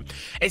care.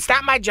 It's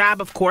not my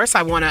job, of course.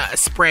 I want to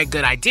spread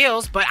good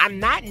ideals, but I'm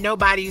not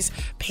nobody's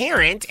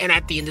parent. And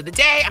at the end of the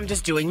day, I'm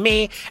just doing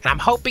me. And I'm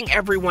hoping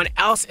everyone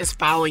else is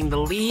following the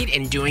lead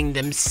and doing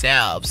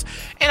themselves.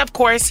 And of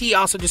course, he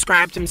also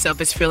described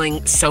himself as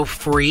feeling so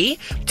free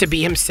to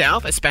be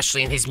himself,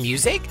 especially in his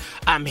music.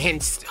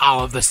 Hence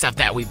all of the stuff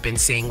that we've been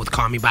seeing with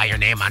Call Me By Your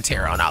Name,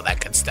 Montero, and all that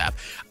good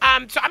stuff.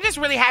 So I'm just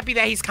really happy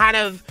that he's kind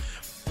of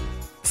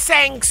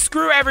saying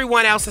screw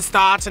everyone else's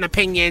thoughts and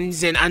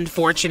opinions and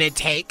unfortunate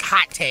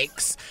hot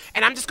takes,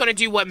 and I'm just going to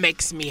do what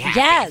makes me happy.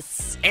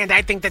 Yes. And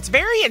I think that's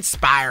very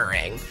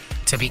inspiring,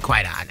 to be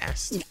quite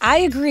honest. I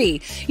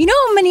agree. You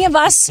know how many of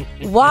us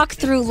walk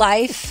through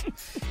life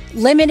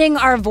limiting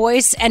our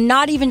voice and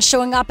not even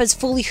showing up as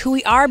fully who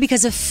we are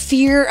because of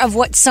fear of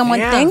what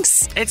someone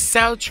thinks? It's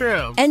so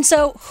true. And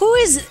so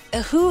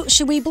who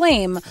should we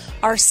blame?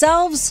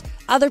 Ourselves?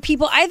 Other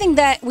people? I think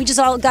that we just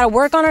all got to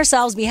work on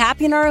ourselves, be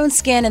happy in our own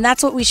skin, and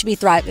that's what we should be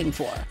thriving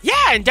for. Yeah,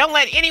 and don't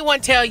let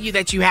anyone tell you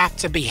that you have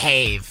to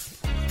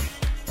behave.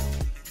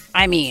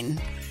 I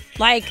mean,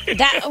 like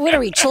that. What are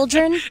we,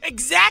 children?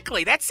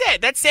 Exactly. That's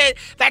it.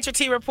 That's your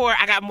T Report.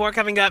 I got more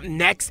coming up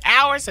next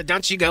hour, so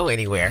don't you go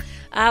anywhere.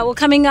 Well,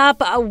 coming up,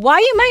 why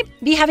you might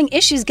be having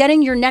issues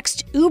getting your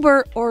next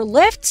Uber or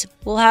Lyft.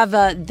 We'll have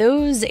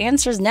those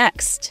answers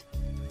next.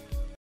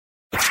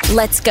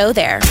 Let's go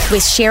there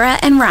with Shira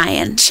and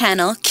Ryan,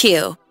 Channel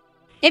Q.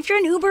 If you're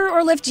an Uber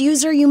or Lyft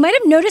user, you might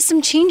have noticed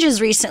some changes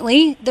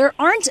recently. There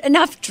aren't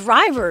enough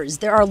drivers.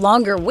 There are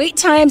longer wait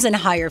times and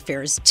higher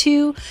fares,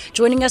 too.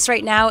 Joining us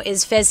right now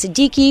is Faiz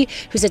Siddiqui,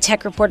 who's a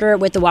tech reporter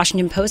with the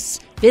Washington Post's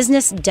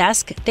business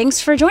desk.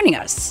 Thanks for joining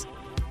us.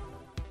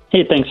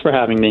 Hey, thanks for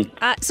having me.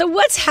 So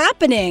what's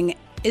happening?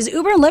 Is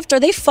Uber and Lyft, are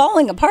they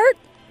falling apart?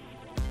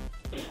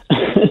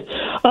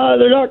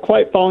 They're not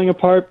quite falling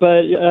apart,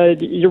 but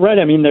you're right.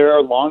 I mean, there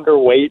are longer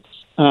waits.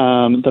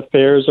 The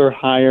fares are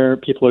higher.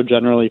 People are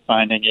generally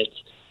finding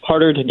it's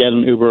harder to get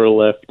an Uber or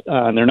Lyft,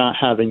 and they're not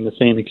having the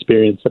same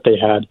experience that they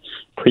had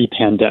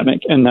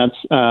pre-pandemic. And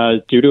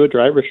that's due to a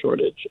driver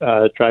shortage.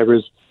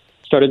 Drivers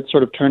started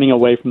sort of turning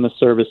away from the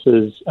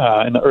services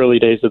in the early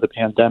days of the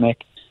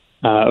pandemic.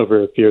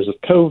 over fears of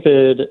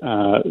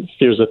COVID,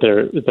 fears that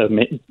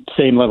the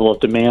same level of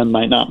demand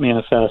might not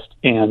manifest,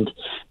 and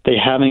they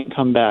haven't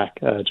come back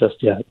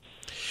just yet.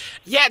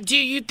 Yeah, do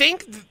you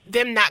think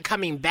them not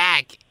coming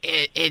back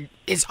it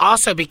is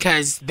also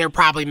because they're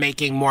probably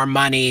making more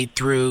money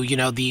through,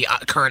 the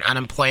current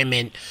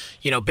unemployment,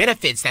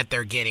 benefits that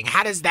they're getting?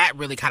 How does that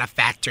really kind of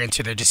factor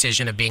into their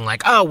decision of being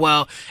like, oh,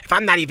 well, if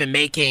I'm not even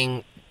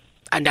making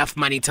enough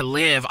money to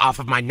live off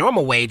of my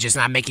normal wages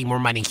and I'm making more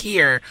money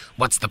here,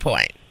 what's the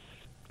point?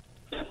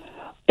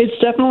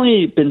 It's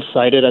definitely been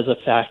cited as a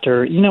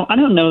factor. I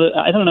don't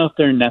know if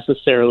they're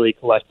necessarily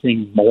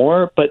collecting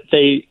more, but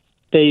they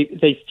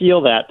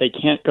feel that they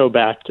can't go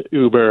back to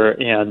Uber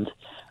and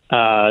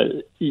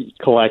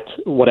collect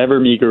whatever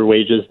meager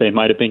wages they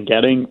might have been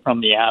getting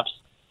from the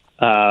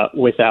apps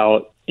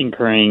without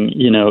incurring,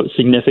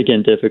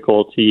 significant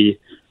difficulty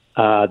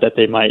that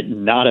they might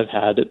not have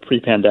had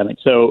pre-pandemic.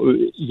 So,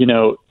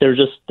 they're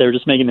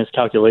just making this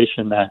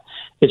calculation that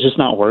it's just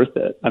not worth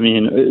it. I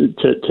mean,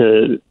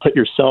 to put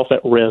yourself at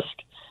risk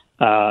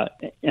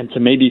and to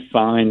maybe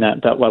find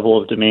that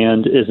level of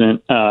demand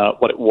isn't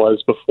what it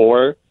was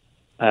before.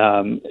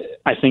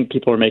 I think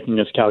people are making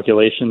this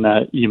calculation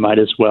that you might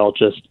as well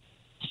just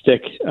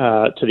stick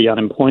to the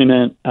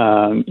unemployment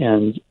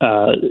and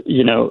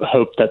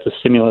hope that the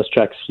stimulus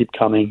checks keep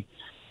coming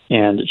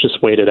and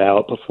just wait it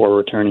out before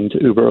returning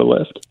to Uber or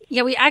Lyft.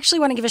 Yeah, we actually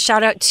want to give a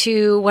shout out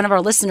to one of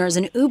our listeners,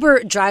 an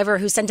Uber driver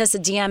who sent us a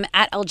DM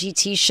at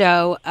LGT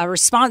Show, a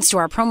response to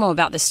our promo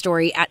about this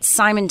story at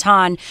Simon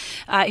Ton,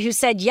 who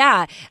said,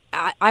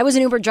 I was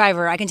an Uber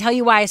driver. I can tell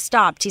you why I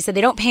stopped. He said,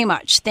 they don't pay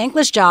much.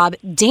 Thankless job,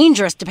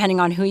 dangerous depending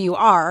on who you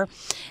are.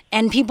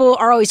 And people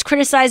are always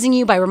criticizing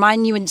you by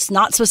reminding you it's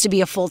not supposed to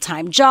be a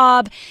full-time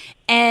job.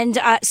 And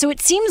so it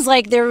seems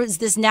like there is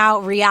this now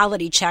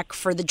reality check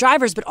for the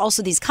drivers, but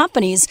also these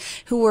companies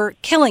who were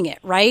killing it,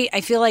 right? I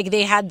feel like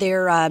they had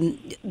their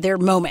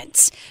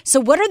moments.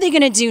 So what are they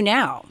going to do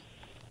now?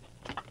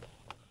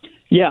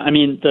 Yeah, I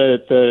mean,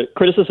 the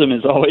criticism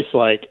is always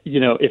like,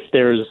 if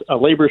there's a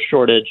labor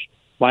shortage,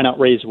 why not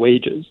raise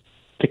wages?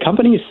 The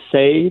companies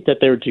say that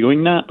they're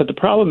doing that, but the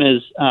problem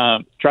is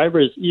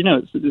drivers,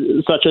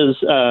 such as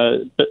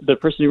the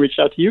person who reached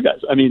out to you guys.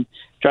 I mean,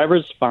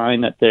 drivers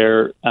find that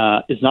there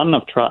is not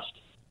enough trust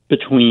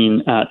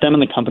between them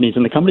and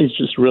the companies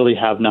just really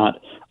have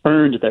not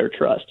earned their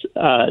trust.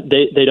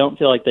 They don't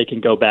feel like they can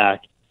go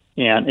back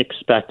and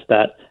expect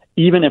that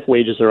even if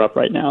wages are up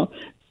right now,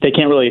 they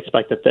can't really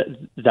expect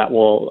that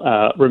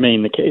will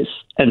remain the case.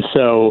 And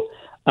so,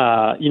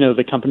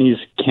 the companies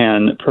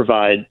can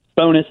provide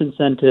bonus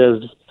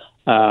incentives.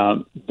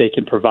 They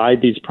can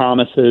provide these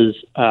promises,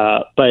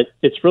 but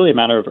it's really a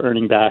matter of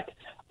earning back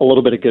a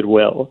little bit of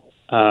goodwill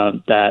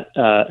that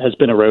has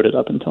been eroded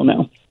up until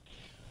now.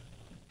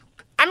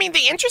 I mean,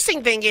 the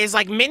interesting thing is,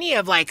 many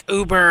of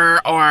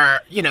Uber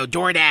or,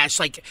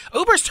 DoorDash,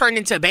 Uber's turned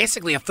into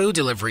basically a food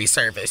delivery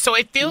service. So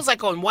it feels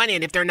like on one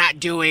end, if they're not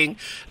doing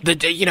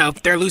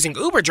if they're losing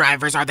Uber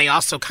drivers, are they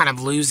also kind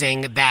of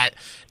losing that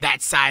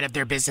side of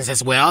their business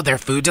as well, their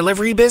food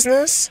delivery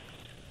business?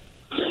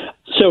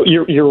 So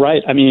you're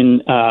right. I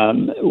mean,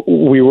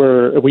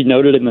 we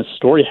noted in the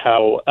story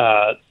how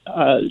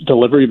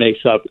delivery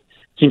makes up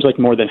seems like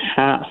more than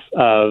half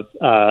of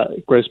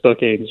gross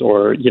bookings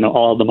or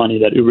all of the money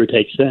that Uber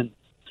takes in.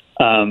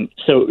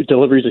 So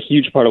delivery is a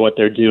huge part of what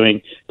they're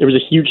doing. There was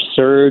a huge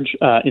surge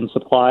in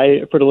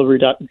supply for delivery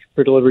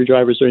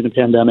drivers during the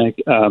pandemic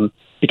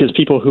because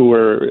people who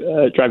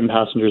were driving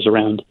passengers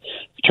around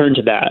turned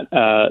to that,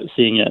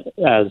 seeing it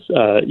as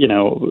a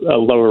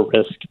lower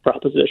risk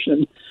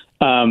proposition.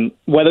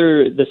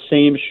 Whether the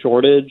same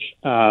shortage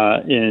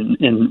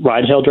in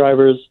ride-hail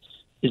drivers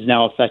is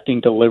now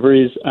affecting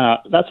deliveries,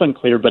 that's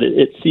unclear, but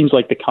it seems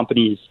like the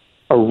companies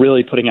are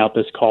really putting out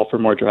this call for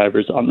more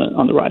drivers on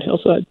the ride-hail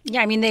side.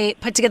 Yeah, I mean, they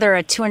put together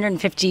a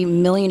 $250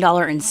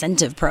 million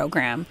incentive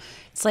program.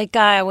 It's like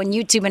when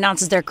YouTube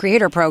announces their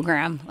creator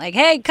program, like,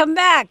 hey, come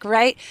back,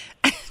 right?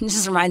 It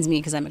just reminds me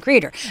because I'm a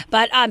creator.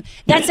 But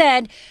that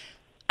said,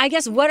 I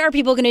guess what are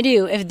people going to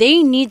do if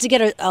they need to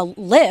get a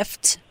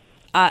Lyft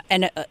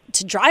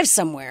to drive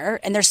somewhere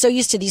and they're so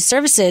used to these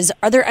services?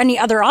 Are there any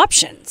other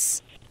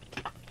options?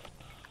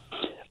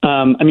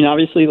 I mean,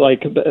 obviously,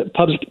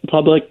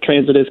 public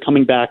transit is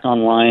coming back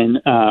online,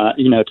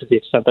 to the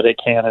extent that it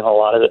can in a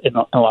lot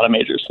of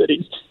major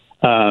cities.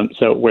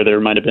 So where there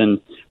might have been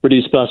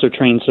reduced bus or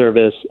train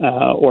service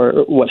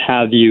or what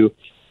have you,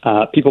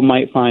 people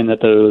might find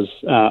that those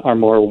are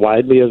more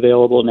widely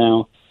available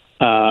now.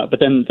 But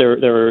then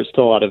there are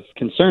still a lot of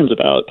concerns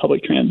about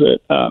public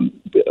transit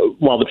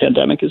while the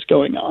pandemic is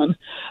going on.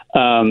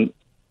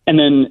 And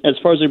then as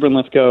far as Uber and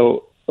Lyft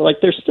go,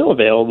 they're still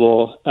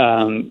available.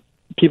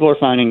 People are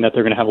finding that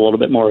they're going to have a little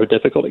bit more of a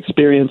difficult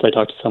experience. I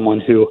talked to someone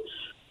who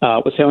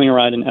was hailing a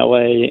ride in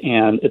LA,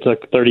 and it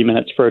took 30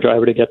 minutes for a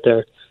driver to get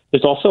there.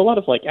 There's also a lot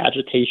of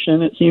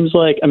agitation, it seems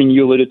like. I mean,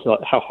 you alluded to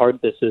how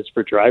hard this is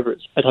for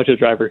drivers. I talked to a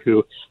driver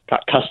who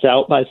got cussed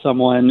out by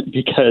someone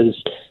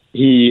because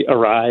He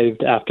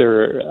arrived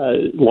after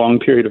a long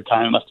period of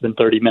time. It must have been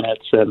 30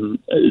 minutes, and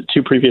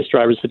 2 previous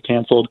drivers had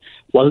canceled.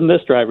 Wasn't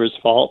this driver's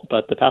fault,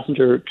 but the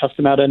passenger cussed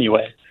him out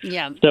anyway.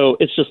 Yeah. So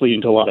it's just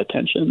leading to a lot of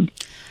tension.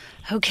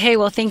 Okay,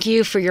 well, thank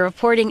you for your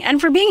reporting and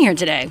for being here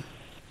today.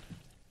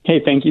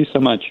 Hey, thank you so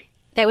much.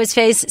 That was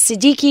Faiz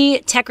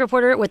Siddiqui, tech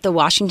reporter with The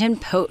Washington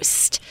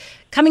Post.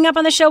 Coming up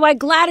on the show, why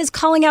GLAAD is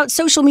calling out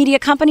social media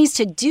companies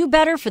to do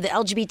better for the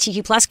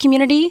LGBTQ plus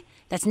community.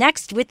 That's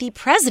next with the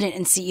president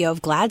and CEO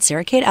of GLAAD,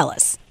 Sarah Kate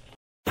Ellis.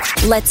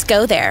 Let's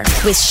go there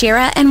with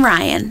Shira and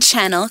Ryan,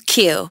 Channel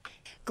Q.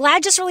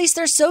 GLAAD just released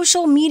their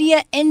social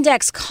media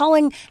index,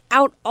 calling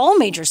out all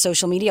major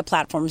social media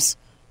platforms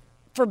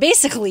for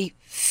basically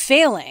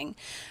failing.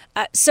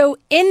 So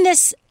in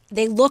this,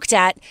 they looked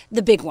at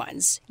the big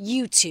ones,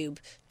 YouTube,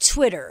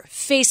 Twitter,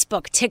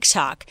 Facebook,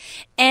 TikTok,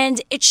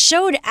 and it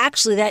showed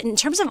actually that in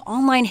terms of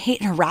online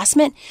hate and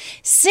harassment,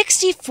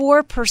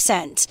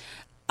 64%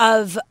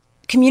 of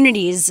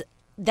communities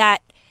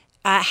that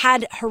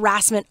had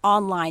harassment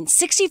online,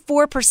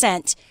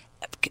 64%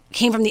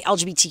 came from the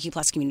LGBTQ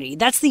plus community.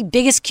 That's the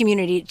biggest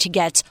community to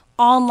get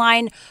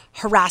online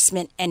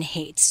harassment and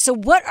hate. So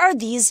what are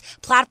these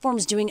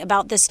platforms doing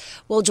about this?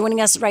 Well, joining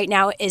us right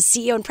now is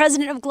CEO and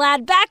president of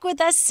GLAAD. Back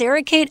with us,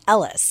 Sarah Kate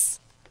Ellis.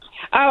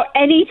 Oh,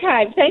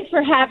 anytime. Thanks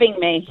for having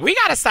me. We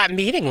got to stop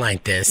meeting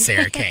like this,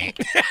 Sarah Kate.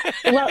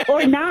 Well,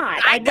 or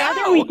not. I'd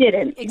rather we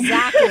didn't.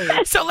 Exactly.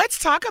 So let's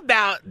talk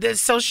about the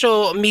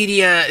social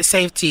media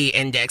safety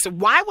index.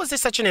 Why was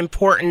this such an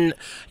important,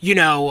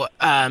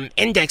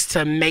 index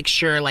to make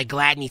sure like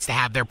GLAAD needs to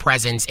have their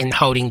presence in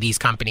holding these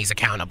companies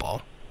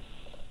accountable?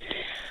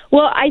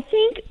 Well, I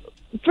think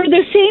for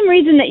the same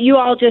reason that you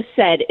all just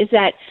said, is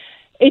that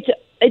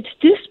it's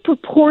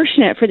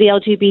disproportionate for the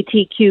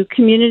LGBTQ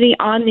community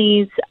on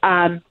these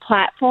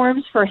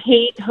platforms for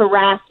hate,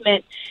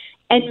 harassment,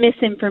 and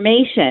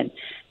misinformation.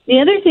 The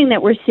other thing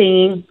that we're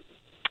seeing,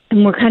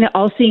 and we're kind of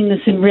all seeing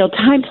this in real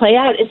time play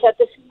out, is that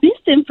this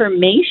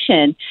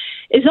misinformation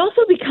is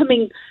also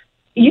becoming,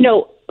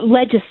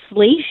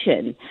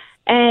 legislation.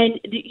 And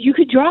you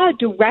could draw a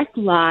direct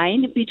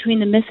line between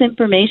the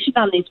misinformation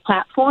on these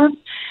platforms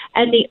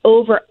and the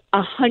over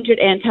 100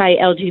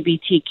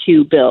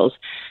 anti-LGBTQ bills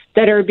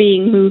that are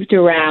being moved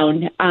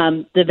around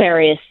the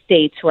various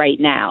states right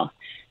now.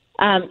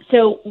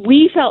 So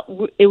we felt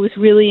it was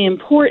really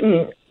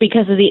important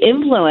because of the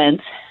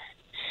influence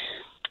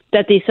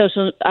that these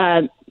social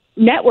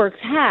networks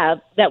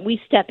have that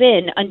we step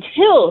in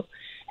until,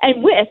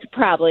 and with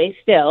probably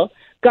still,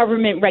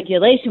 government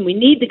regulation. We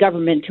need the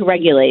government to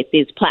regulate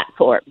these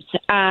platforms.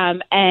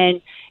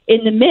 And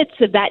in the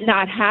midst of that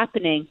not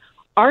happening,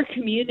 our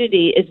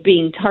community is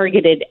being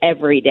targeted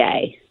every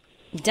day.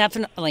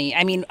 Definitely.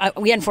 I mean,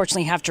 we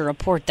unfortunately have to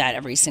report that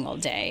every single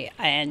day.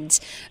 And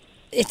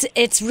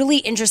it's really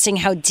interesting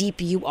how deep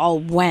you all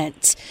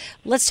went.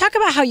 Let's talk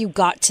about how you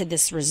got to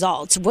this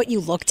result, what you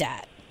looked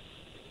at.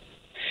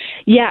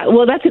 Yeah,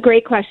 well, that's a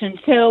great question.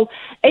 So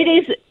it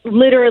is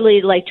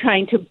literally like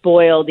trying to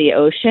boil the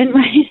ocean,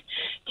 right?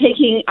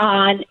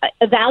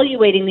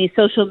 Evaluating these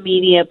social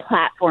media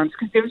platforms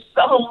because there's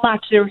so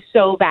much, they're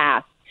so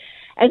vast.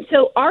 And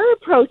so our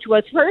approach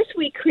was, first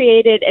we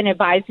created an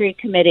advisory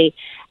committee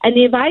and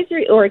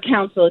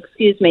council,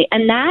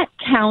 and that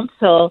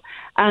council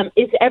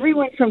is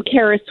everyone from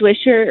Kara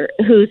Swisher,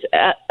 who's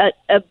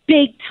a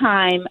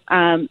big-time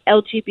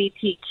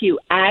LGBTQ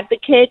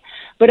advocate,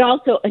 but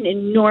also an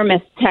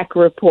enormous tech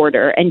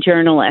reporter and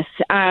journalist,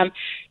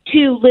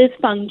 to Liz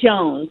Fung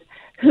Jones,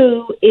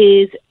 who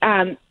is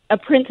a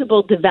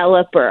principal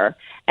developer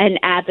and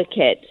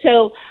advocate.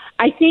 So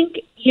I think,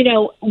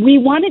 we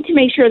wanted to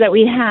make sure that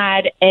we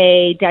had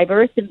a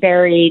diverse and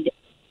varied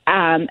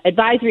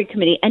advisory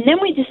committee. And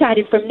then we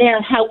decided from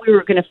there how we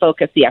were going to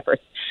focus the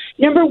efforts.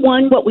 Number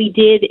one, what we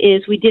did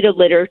is we did a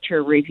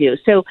literature review.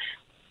 So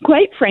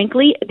quite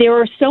frankly, there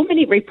are so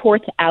many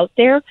reports out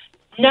there.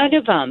 None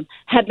of them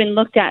have been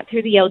looked at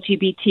through the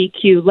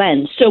LGBTQ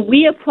lens. So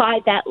we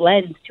applied that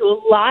lens to a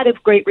lot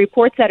of great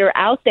reports that are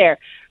out there,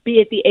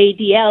 be it the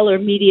ADL or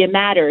Media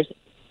Matters.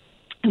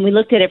 And we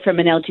looked at it from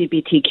an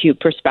LGBTQ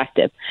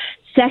perspective.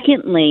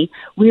 Secondly,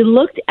 we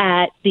looked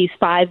at these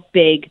 5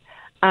 big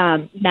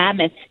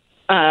mammoth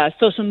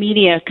social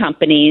media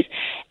companies,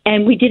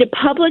 and we did a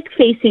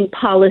public-facing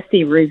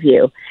policy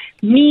review,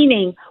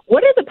 meaning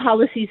what are the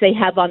policies they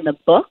have on the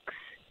books?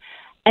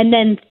 And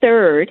then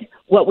third,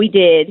 what we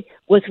did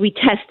was we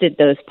tested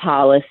those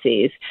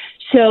policies.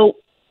 So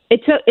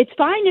it's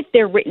fine if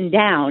they're written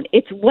down.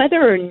 It's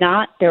whether or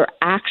not they're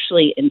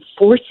actually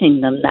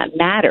enforcing them that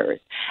matters.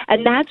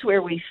 And that's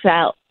where we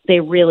felt they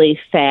really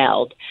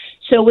failed.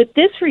 So with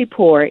this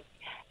report,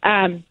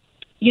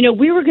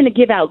 we were going to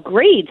give out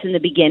grades in the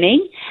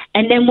beginning.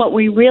 And then what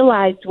we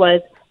realized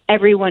was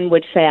everyone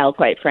would fail,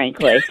 quite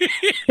frankly.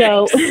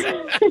 So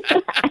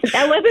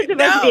that wasn't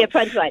supposed to be a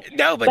punchline.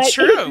 No, but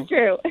true. It's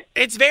true.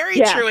 It's very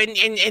true.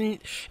 And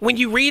when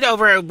you read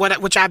over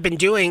which I've been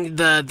doing,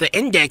 the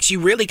index, you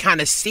really kind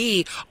of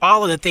see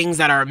all of the things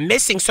that are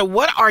missing. So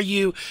what's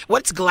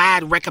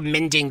GLAAD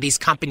recommending these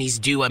companies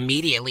do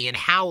immediately, and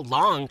how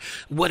long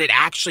would it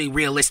actually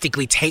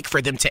realistically take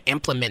for them to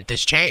implement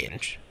this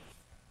change?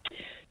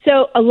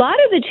 So a lot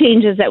of the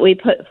changes that we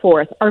put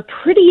forth are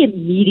pretty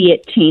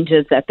immediate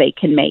changes that they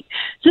can make.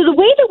 So the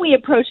way that we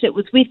approached it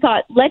was we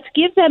thought, let's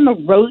give them a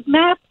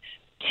roadmap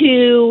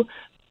to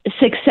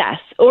success,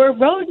 or a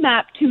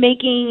roadmap to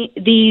making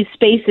these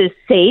spaces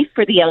safe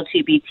for the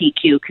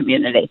LGBTQ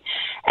community.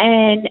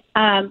 And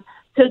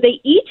so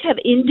they each have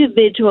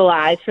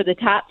individualized, for the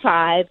top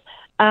 5,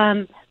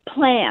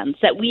 plans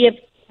that we have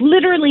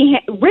literally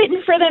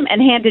written for them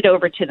and handed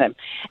over to them.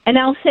 And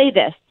I'll say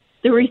this.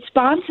 The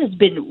response has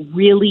been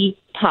really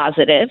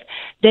positive.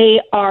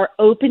 They are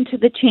open to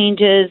the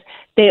changes.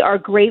 They are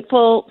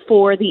grateful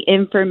for the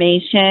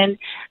information.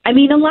 I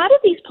mean, a lot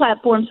of these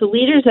platforms, the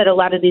leaders at a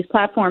lot of these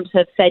platforms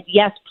have said,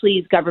 yes,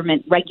 please,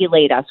 government,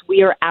 regulate us.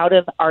 We are out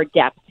of our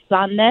depths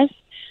on this.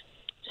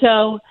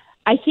 So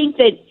I think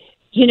that,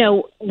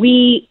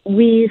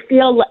 we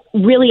feel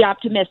really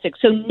optimistic.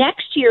 So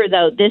next year,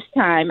 though, this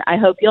time, I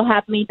hope you'll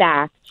have me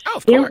back.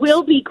 There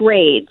will be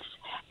grades.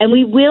 And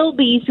we will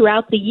be,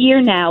 throughout the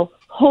year now,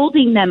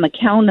 holding them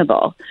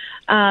accountable.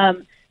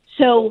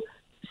 So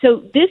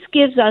this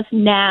gives us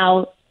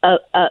now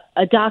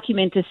a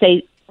document to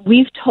say,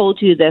 we've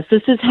told you this.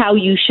 This is how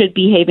you should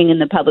be behaving in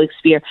the public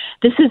sphere.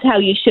 This is how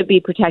you should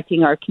be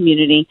protecting our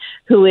community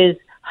who is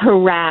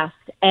harassed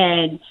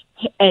and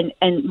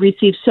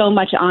receives so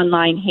much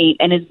online hate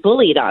and is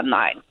bullied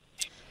online.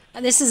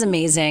 This is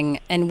amazing,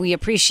 and we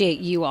appreciate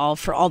you all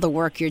for all the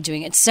work you're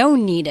doing. It's so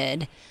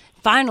needed.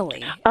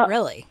 Finally,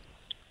 really.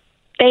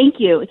 Thank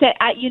you.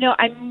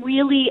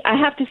 I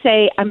have to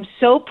say, I'm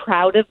so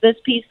proud of this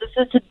piece. This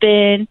has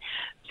been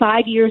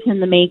 5 years in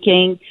the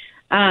making,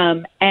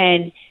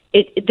 and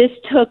this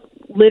took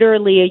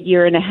literally a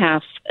year and a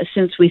half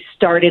since we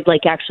started,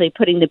 actually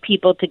putting the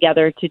people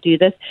together to do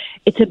this.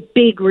 It's a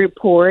big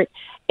report.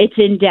 It's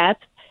in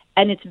depth,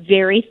 and it's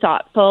very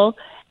thoughtful.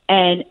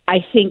 And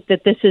I think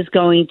that this is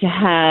going to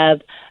have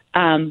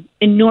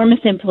enormous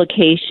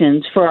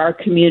implications for our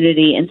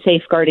community and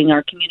safeguarding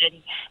our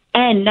community.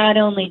 And not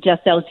only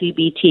just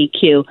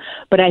LGBTQ,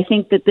 but I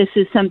think that this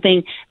is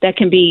something that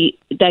can be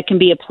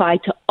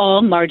applied to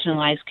all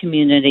marginalized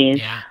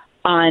communities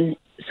on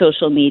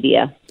social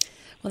media.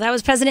 Well, that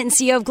was President and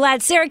CEO of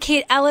GLAAD, Sarah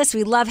Kate Ellis.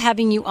 We love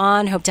having you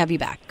on. Hope to have you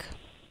back.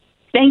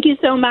 Thank you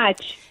so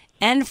much.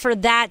 And for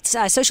that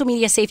Social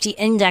Media Safety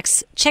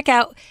Index, check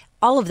out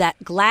all of that,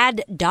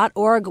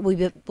 GLAAD.org.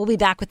 We'll be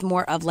back with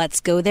more of Let's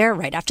Go There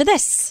right after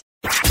this.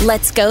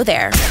 Let's Go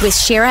There with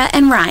Shira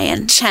and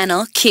Ryan,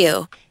 Channel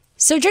Q.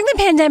 So during the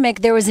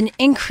pandemic, there was an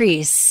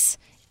increase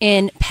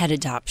in pet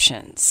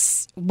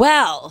adoptions.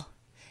 Well,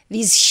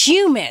 these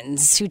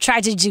humans who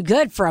tried to do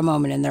good for a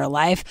moment in their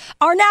life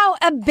are now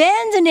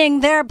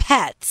abandoning their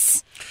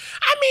pets.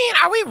 I mean,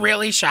 are we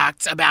really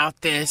shocked about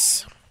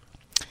this?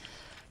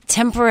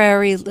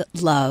 Temporary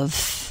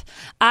love.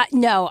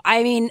 No,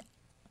 I mean,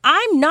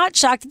 I'm not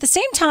shocked. At the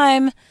same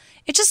time,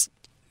 it's just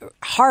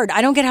hard.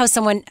 I don't get how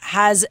someone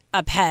has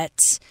a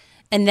pet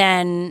and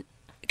then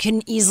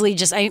can easily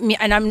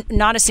and I'm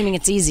not assuming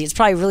it's easy. It's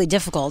probably really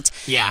difficult.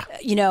 Yeah.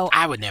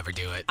 I would never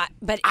do it.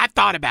 But I've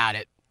thought about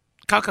it.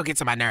 Coco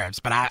gets on my nerves,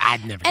 but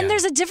I'd never do it. And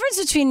there's a difference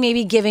between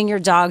maybe giving your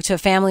dog to a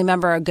family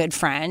member or a good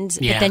friend,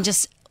 but then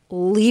just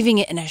leaving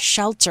it in a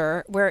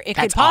shelter where it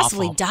could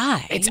possibly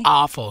die. It's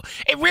awful.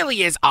 It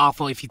really is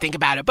awful if you think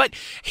about it. But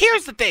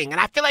here's the thing,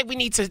 and I feel like we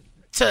need to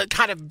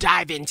kind of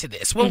dive into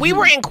this. When we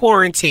were in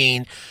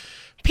quarantine,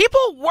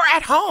 people were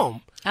at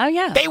home. Oh,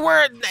 yeah.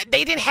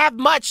 They didn't have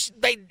much.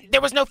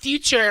 There was no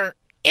future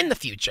in the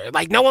future.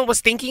 No one was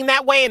thinking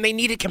that way, and they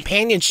needed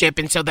companionship.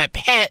 And so that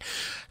pet,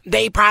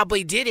 they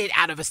probably did it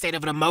out of a state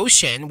of an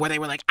emotion where they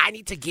were like, I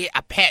need to get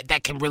a pet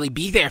that can really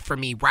be there for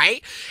me,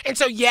 right? And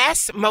so,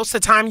 yes, most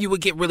of the time you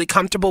would get really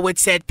comfortable with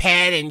said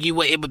pet and it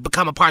would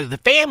become a part of the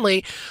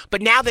family.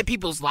 But now that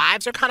people's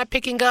lives are kind of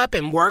picking up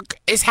and work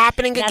is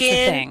happening again. That's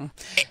the thing.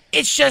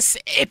 It's just,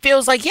 it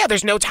feels like, yeah,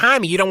 there's no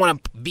time. You don't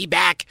want to be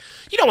back.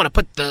 You don't want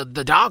to put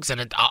the dogs in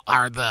it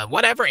or the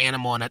whatever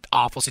animal in an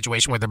awful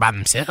situation where they're by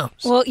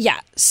themselves. Well, yeah.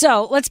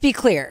 So let's be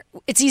clear.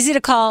 It's easy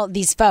to call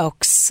these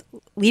folks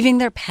leaving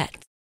their pets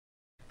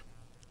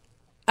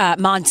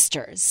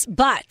monsters.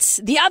 But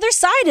the other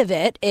side of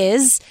it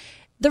is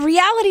the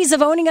realities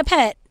of owning a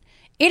pet.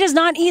 It is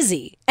not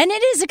easy and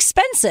it is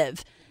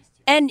expensive.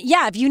 And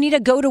yeah, if you need to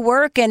go to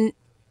work and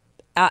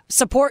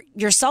support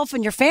yourself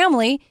and your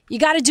family, you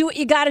got to do what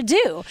you got to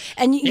do.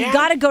 And you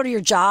got to go to your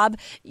job.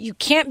 You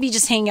can't be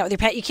just hanging out with your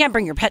pet. You can't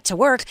bring your pet to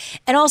work.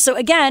 And also,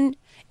 again,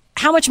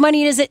 how much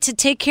money is it to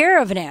take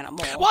care of an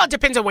animal? Well, it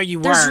depends on where you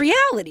work. There's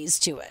realities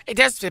to it. It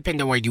does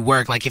depend on where you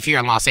work. Like, if you're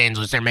in Los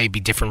Angeles, there may be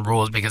different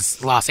rules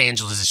because Los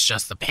Angeles is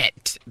just a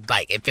pet.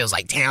 Like, it feels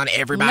like town.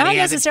 Everybody Not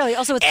has necessarily.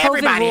 Also, with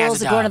COVID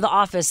rules of going to the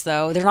office,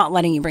 though, they're not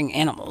letting you bring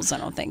animals, I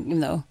don't think, even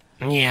though...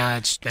 Yeah,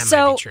 that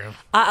might be true.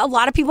 A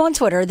lot of people on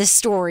Twitter, this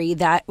story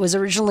that was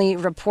originally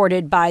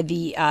reported by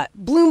the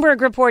Bloomberg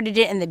reported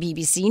it and the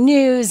BBC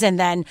News, and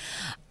then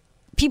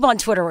people on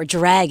Twitter were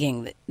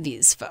dragging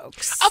these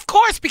folks. Of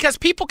course, because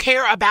people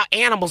care about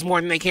animals more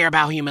than they care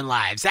about human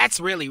lives. That's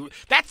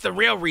the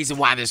real reason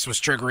why this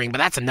was triggering, but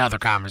that's another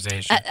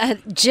conversation.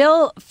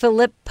 Jill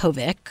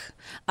Filipovic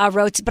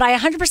wrote, but I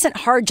 100%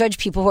 hard judge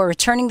people who are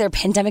returning their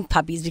pandemic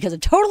puppies because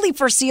of totally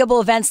foreseeable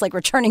events like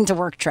returning to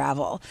work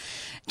travel.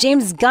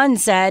 James Gunn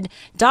said,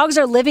 dogs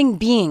are living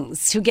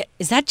beings who get...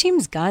 Is that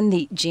James Gunn?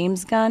 The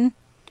James Gunn?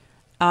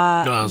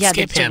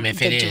 Skip him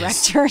if it is. The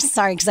director.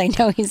 Sorry, because I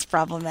know he's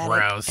problematic.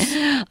 Gross.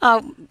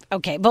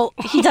 Okay, well,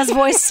 he does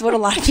voice what a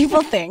lot of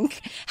people think.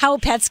 How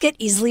pets get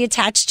easily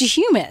attached to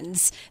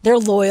humans. They're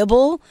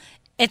loyal,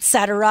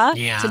 etc.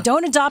 Yeah. So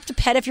don't adopt a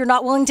pet if you're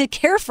not willing to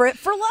care for it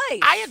for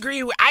life. I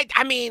agree.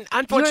 I mean,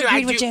 unfortunately,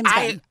 you agree with James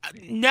Gunn?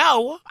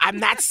 No, I'm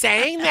not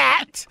saying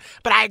that,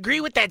 but I agree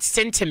with that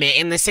sentiment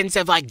in the sense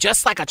of like,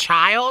 just like a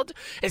child,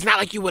 it's not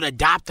like you would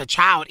adopt a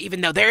child,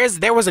 even though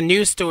there was a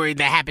news story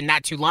that happened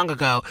not too long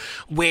ago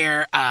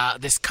where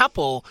this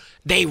couple,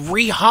 they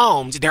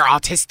rehomed their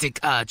autistic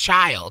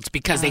child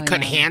because they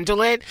couldn't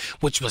handle it,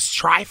 which was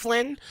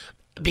trifling.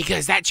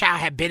 Because that child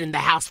had been in the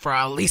house for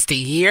at least a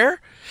year.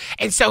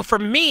 And so for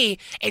me,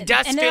 it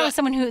does feel... And there was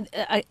someone who,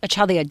 a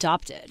child they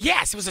adopted.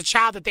 Yes, it was a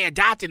child that they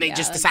adopted. They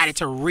just decided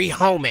to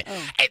rehome it.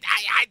 Oh. And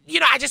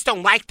I just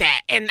don't like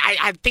that. And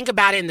I think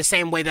about it in the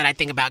same way that I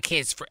think about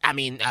kids,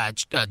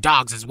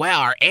 dogs as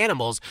well, or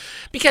animals.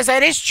 Because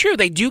that is true.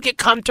 They do get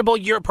comfortable.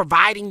 You're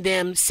providing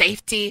them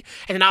safety.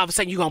 And then all of a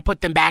sudden, you're going to put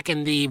them back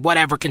in the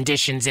whatever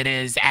conditions it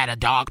is at a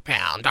dog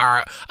pound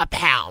or a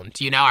pound,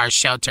 or a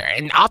shelter.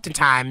 And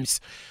oftentimes...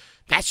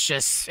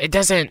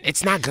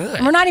 it's not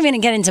good. We're not even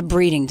going to get into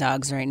breeding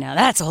dogs right now.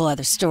 That's a whole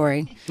other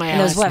story. Yeah,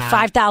 and those,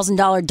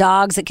 $5,000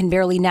 dogs that can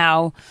barely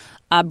now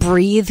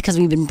breathe because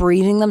we've been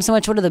breeding them so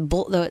much. What are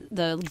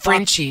the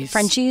Frenchies?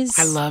 Frenchies?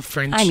 I love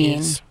Frenchies. I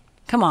mean,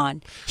 come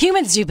on.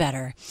 Humans do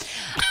better.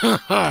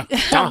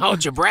 Don't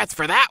hold your breath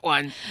for that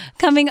one.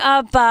 Coming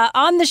up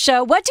on the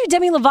show, what do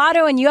Demi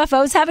Lovato and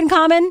UFOs have in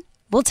common?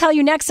 We'll tell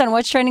you next on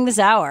What's Trending this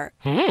hour.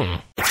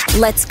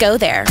 Let's go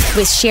there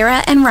with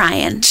Shira and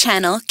Ryan,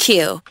 Channel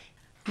Q.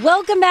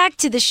 Welcome back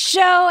to the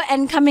show,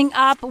 and coming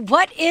up,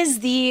 what is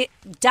the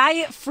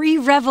diet-free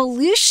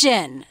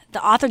revolution?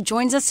 The author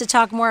joins us to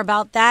talk more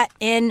about that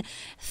in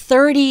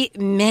 30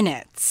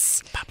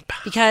 minutes.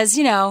 Because,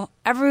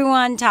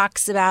 everyone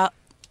talks about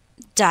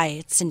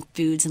diets and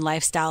foods and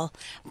lifestyle,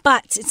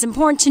 but it's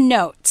important to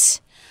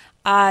note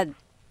that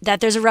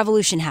there's a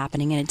revolution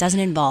happening, and it doesn't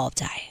involve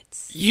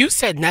diets. You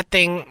said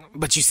nothing,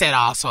 but you said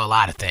also a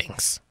lot of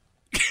things.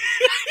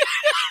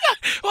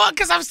 Well,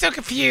 because I'm still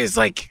confused,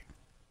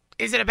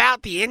 is it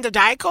about the end of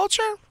diet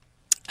culture?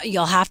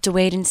 You'll have to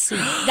wait and see.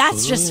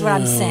 That's just what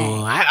I'm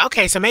saying.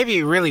 Okay, so maybe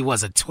it really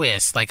was a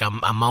twist, like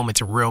a moment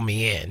to reel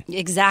me in.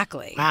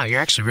 Exactly. Wow,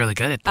 you're actually really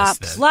good at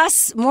this.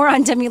 Plus, more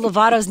on Demi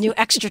Lovato's new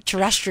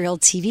extraterrestrial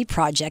TV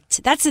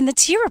project. That's in the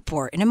T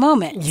Report in a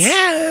moment.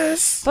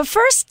 Yes. But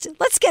first,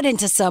 let's get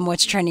into some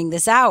What's Trending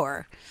this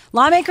hour.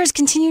 Lawmakers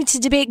continue to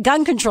debate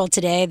gun control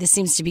today. This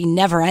seems to be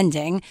never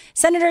ending.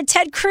 Senator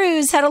Ted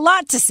Cruz had a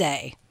lot to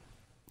say.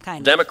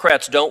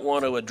 Democrats don't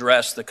want to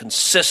address the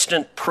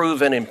consistent,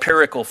 proven,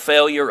 empirical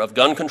failure of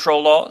gun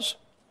control laws.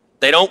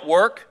 They don't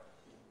work,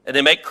 and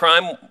they make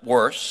crime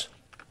worse.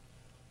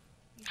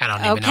 I don't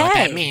even know what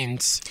that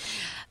means.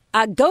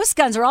 Ghost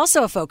guns are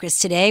also a focus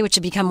today, which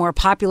have become more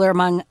popular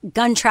among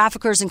gun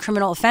traffickers and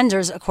criminal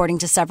offenders, according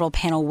to several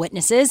panel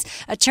witnesses.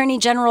 Attorney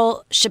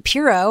General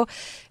Shapiro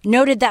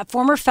noted that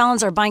former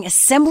felons are buying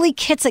assembly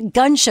kits at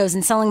gun shows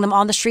and selling them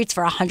on the streets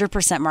for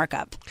 100%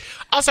 markup.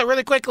 Also,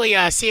 really quickly,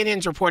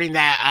 CNN's reporting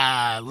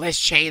that Liz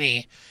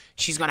Cheney,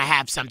 she's going to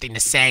have something to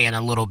say in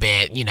a little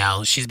bit.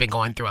 She's been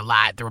going through a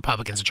lot. The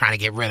Republicans are trying to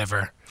get rid of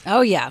her.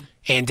 Oh, yeah.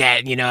 And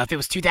that, if it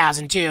was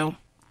 2002...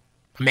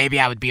 maybe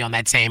I would be on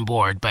that same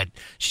board, but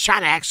she's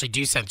trying to actually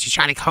do something. She's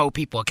trying to hold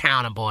people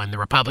accountable, and the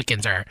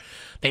Republicans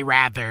they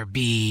rather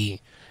be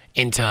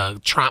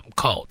into Trump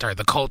cult or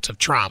the cult of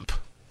Trump.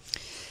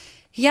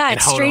 Yeah,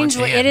 it's strange.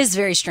 It is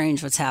very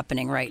strange what's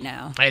happening right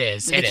now. It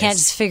is. They can't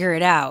just figure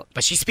it out.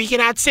 But she's speaking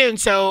out soon,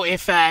 so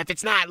if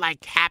it's not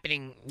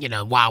happening,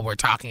 while we're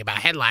talking about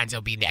headlines,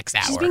 it'll be next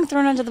hour. She's being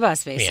thrown under the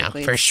bus,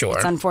 basically. Yeah, for sure.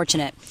 It's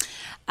unfortunate.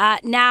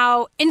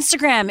 Now,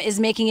 Instagram is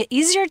making it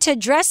easier to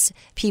address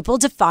people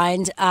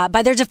defined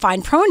by their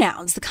defined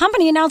pronouns. The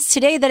company announced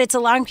today that it's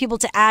allowing people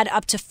to add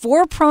up to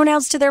 4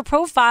 pronouns to their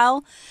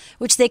profile,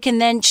 which they can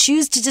then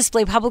choose to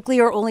display publicly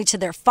or only to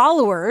their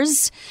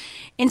followers.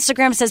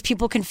 Instagram says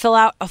people can fill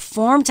out a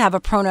form to have a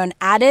pronoun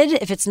added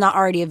if it's not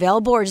already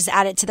available, or just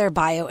add it to their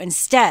bio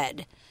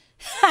instead.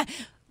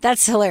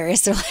 That's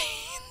hilarious. They're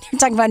They're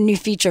talking about a new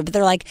feature, but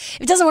they're like,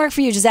 if it doesn't work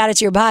for you, just add it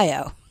to your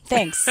bio.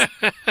 Thanks.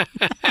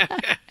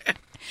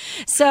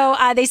 So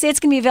they say it's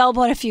going to be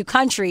available in a few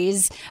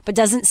countries, but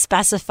doesn't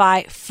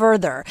specify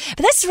further.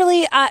 But that's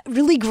really,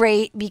 really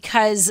great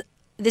because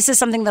this is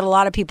something that a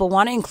lot of people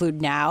want to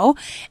include now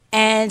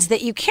and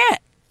that you can't.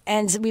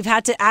 And we've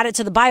had to add it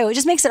to the bio. It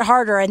just makes it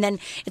harder, and then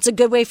it's a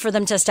good way for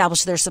them to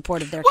establish their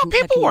support of their community.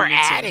 Well, people were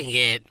adding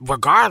it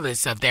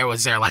regardless of there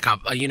like a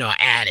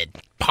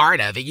added part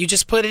of it. You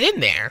just put it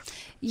in there.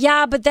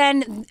 Yeah, but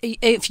then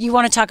if you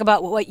want to talk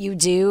about what you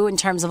do in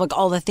terms of like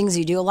all the things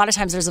you do, a lot of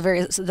times there's a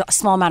very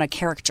small amount of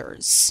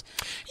characters.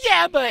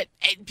 Yeah, but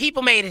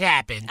people made it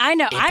happen. I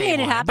know. I made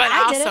it happen. But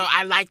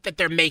I like that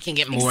they're making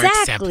it more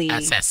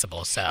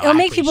accessible. So it'll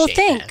make people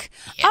think,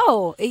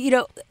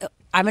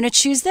 I'm going to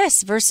choose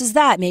this versus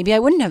that. Maybe I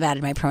wouldn't have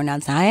added my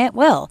pronouns. Now I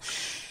will.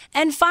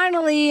 And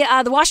finally,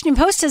 the Washington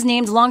Post has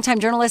named longtime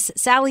journalist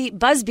Sally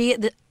Busby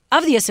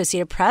of the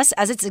Associated Press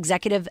as its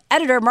executive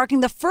editor,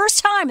 marking the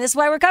first time, this is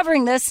why we're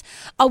covering this,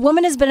 a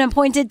woman has been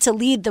appointed to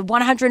lead the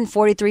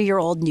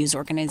 143-year-old news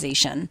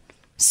organization.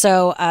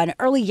 So an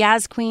early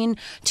Yaz queen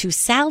to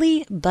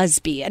Sally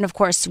Busby. And of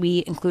course,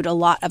 we include a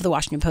lot of the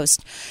Washington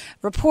Post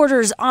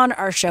reporters on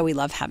our show. We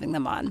love having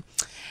them on.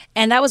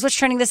 And that was what's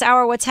trending this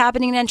hour. What's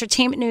happening in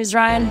entertainment news,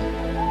 Ryan?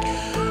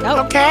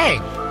 Oh. Okay.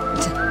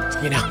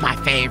 My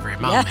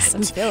favorite moment. Yes,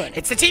 I'm feeling it.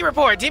 It's the T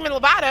Report. Demi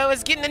Lovato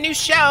is getting a new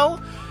show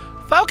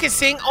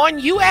focusing on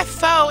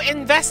UFO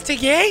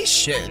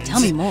investigations. Tell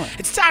me more.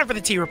 It's time for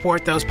the T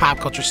Report, those pop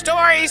culture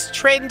stories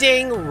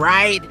trending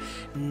right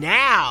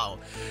now.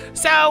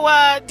 So,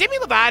 Demi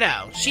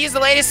Lovato, she is the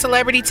latest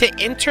celebrity to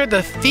enter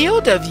the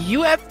field of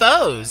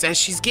UFOs as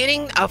she's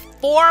getting a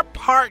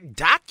 4-part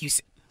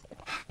docuseries,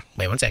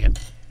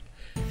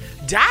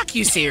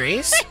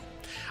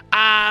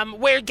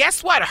 where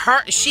guess what?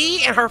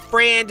 She and her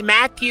friend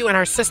Matthew and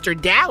her sister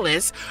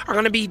Dallas are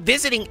going to be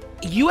visiting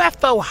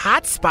UFO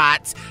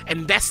hotspots,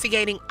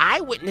 investigating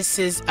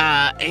eyewitnesses'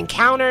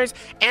 encounters,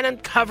 and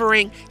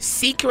uncovering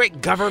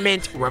secret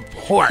government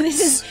reports.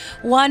 This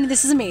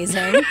is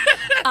amazing.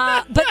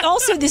 But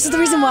also, this is the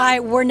reason why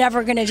we're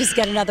never going to just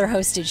get another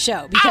hosted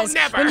show. Because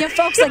when you have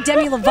folks like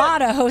Demi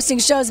Lovato hosting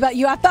shows about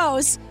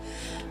UFOs,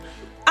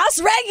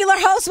 us regular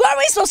hosts, what are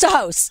we supposed to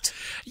host?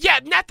 Yeah,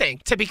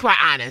 nothing, to be quite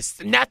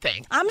honest.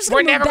 Nothing. I'm just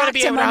going to move back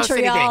to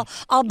Montreal.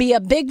 I'll be a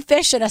big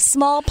fish in a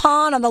small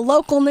pond on the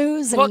local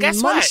news in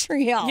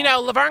Montreal.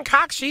 What? Laverne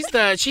Cox, she's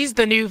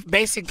the new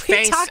basic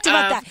face. We talked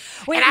about that.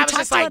 And I was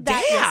just like,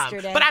 damn.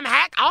 But I'm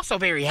also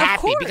very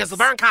happy because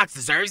Laverne Cox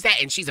deserves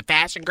that, and she's a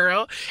fashion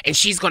girl, and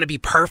she's going to be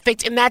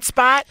perfect in that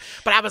spot.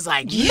 But I was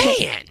like,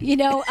 man.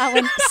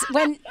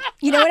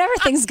 Whenever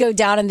things go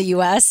down in the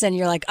U.S. and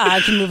you're like,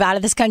 I can move out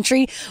of this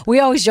country, we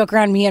always joke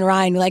around, me and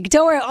Ryan, like,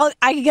 don't worry,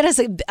 I can get us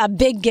a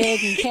big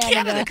gig in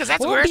Canada. Because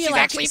that's where she's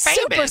actually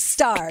famous.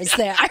 Superstars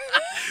there.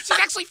 She's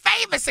actually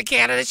famous in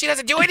Canada. She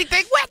doesn't do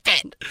anything with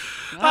it.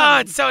 Oh,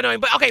 it's so annoying.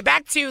 But okay,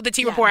 back to the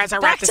T Report as I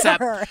wrap this up.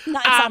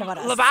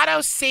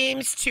 Lovato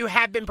seems to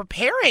have been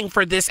preparing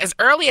for this as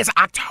early as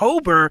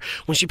October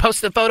when she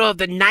posted a photo of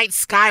the night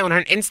sky on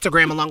her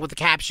Instagram along with the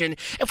caption,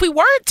 "If we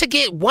were to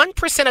get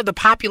 1% of the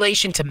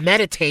population to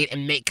meditate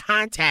and make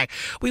contact,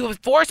 we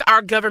would force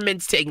our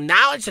governments to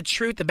acknowledge the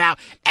truth about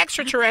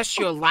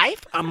extraterrestrial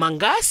life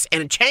among us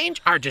and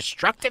change our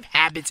destructive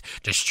habits,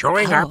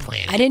 destroying our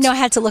planet." I didn't know I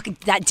had to look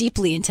that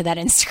deeply into that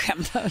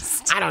Instagram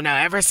post. I don't know.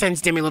 Ever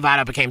since Demi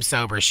Lovato became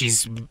sober,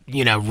 she's,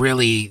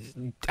 really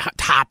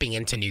hopping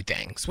into new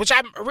things, which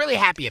I'm really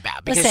happy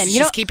about because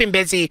she's keeping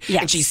busy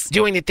and she's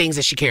doing the things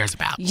that she cares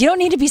about. You don't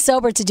need to be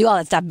sober to do all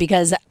that stuff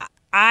because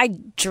I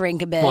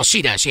drink a bit. Well,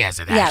 she does. She has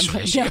an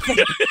actual issue.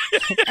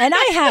 And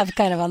I have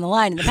kind of on the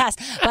line in the past.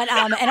 But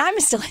and I'm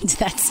still into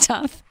that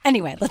stuff.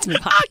 Anyway, let's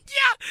move on.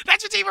 Yeah,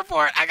 that's your T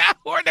Report. I got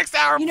more next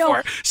hour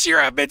before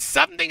Shira admits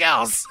something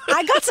else.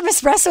 I got some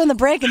espresso in the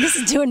break, and this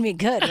is doing me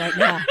good right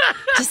now.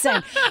 Just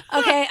saying.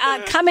 Okay,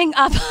 coming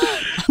up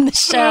on the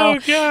show. Oh,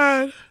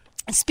 God.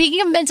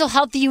 Speaking of mental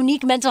health, the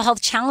unique mental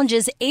health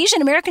challenges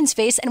Asian Americans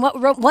face and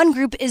what one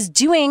group is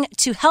doing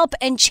to help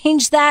and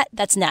change that.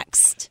 That's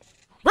next.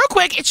 Real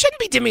quick, it shouldn't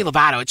be Demi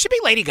Lovato. It should be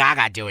Lady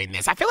Gaga doing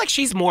this. I feel like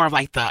she's more of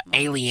like the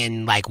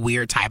alien, like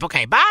weird type.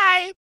 Okay,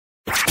 bye.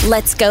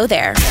 Let's go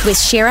there with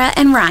Shira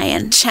and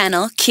Ryan,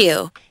 Channel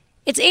Q.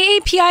 It's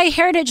AAPI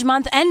Heritage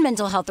Month and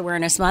Mental Health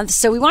Awareness Month,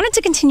 so we wanted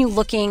to continue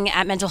looking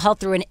at mental health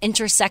through an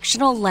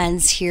intersectional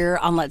lens here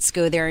on Let's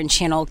Go There in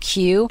Channel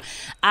Q.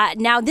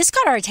 Now, this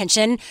caught our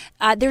attention.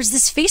 There's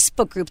this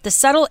Facebook group, the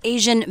Subtle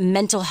Asian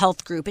Mental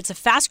Health Group. It's a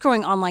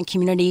fast-growing online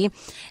community,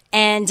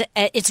 and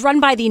it's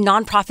run by the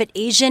nonprofit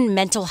Asian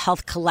Mental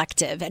Health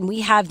Collective. And we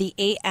have the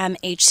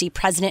AMHC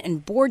president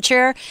and board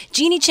chair,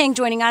 Jeannie Chang,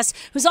 joining us,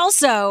 who's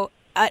also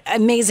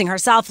amazing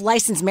herself,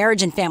 licensed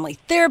marriage and family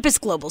therapist,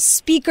 global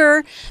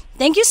speaker.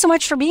 Thank you so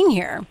much for being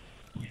here.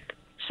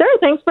 Sure,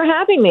 thanks for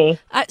having me.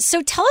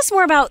 So tell us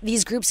more about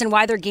these groups and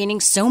why they're gaining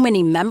so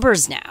many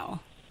members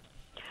now.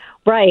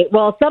 Right.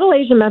 Well, Subtle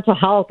Asian Mental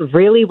Health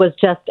really was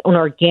just an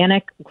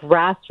organic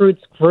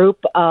grassroots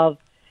group of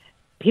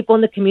people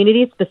in the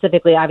community,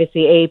 specifically,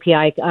 obviously,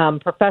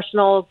 AAPI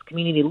professionals,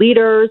 community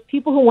leaders,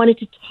 people who wanted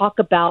to talk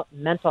about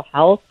mental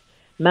health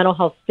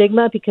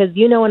stigma, because,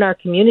 in our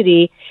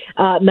community,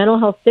 mental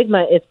health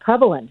stigma is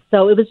prevalent.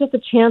 So it was just a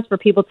chance for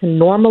people to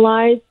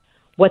normalize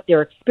what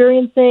they're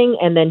experiencing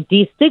and then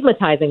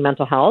destigmatizing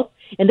mental health.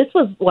 And this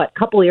was, a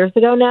couple of years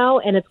ago now,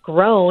 and it's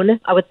grown,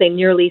 I would say,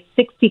 nearly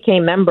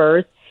 60K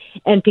members.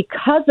 And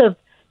because of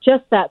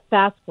just that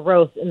fast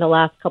growth in the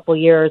last couple of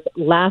years,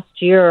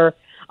 last year,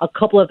 a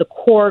couple of the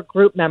core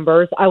group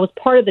members, I was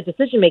part of the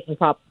decision-making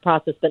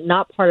process, but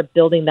not part of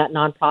building that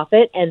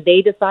nonprofit. And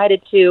they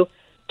decided to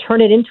turn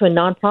it into a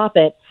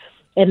nonprofit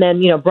and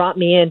then, brought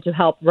me in to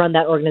help run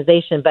that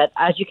organization. But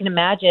as you can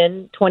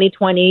imagine,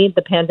 2020,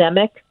 the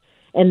pandemic,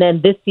 and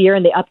then this year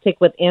and the uptick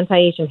with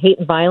anti-Asian hate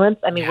and violence,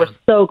 we're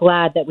so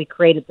glad that we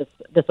created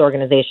this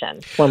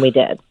organization when we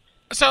did.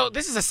 So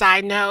this is a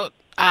side note.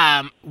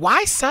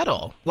 Why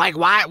subtle?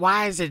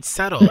 Why is it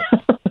subtle?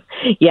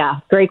 Yeah,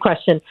 great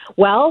question.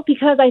 Well,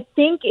 because I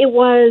think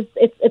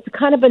it's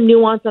kind of a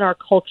nuance in our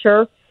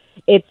culture.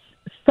 It's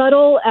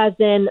subtle as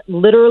in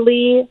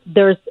literally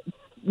there's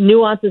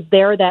nuances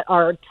there that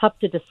are tough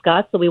to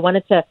discuss. So we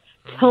wanted to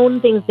tone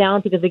things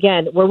down because,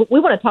 again, we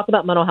want to talk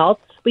about mental health,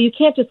 but you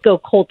can't just go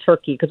cold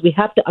turkey because we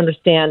have to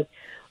understand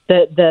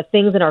the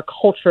things in our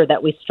culture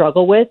that we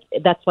struggle with.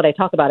 That's what I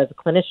talk about as a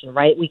clinician,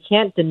 right? We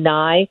can't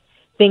deny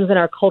things in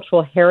our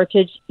cultural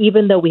heritage,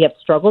 even though we have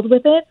struggled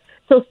with it.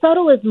 So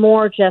subtle is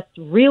more just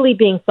really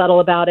being subtle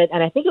about it.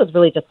 And I think it was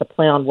really just a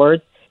play on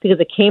words because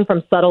it came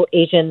from Subtle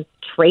Asian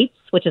Traits,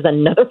 which is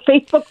another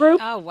Facebook group.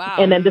 Oh, wow.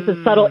 And then this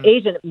is Subtle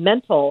Asian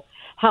Mental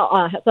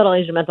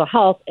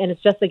Health. And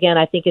it's just, again,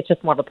 I think it's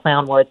just more of a play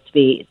on words, to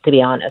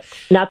be honest.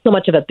 Not so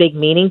much of a big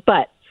meaning,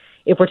 but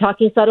if we're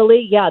talking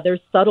subtly,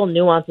 there's subtle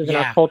nuances in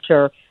our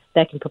culture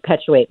that can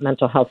perpetuate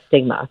mental health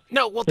stigma.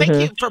 No, well, thank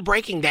you for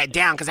breaking that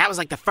down, because that was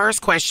like the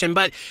first question.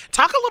 But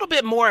talk a little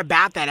bit more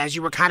about that as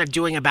you were kind of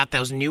doing about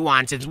those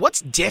nuances.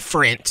 What's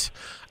different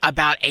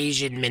about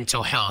Asian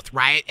mental health,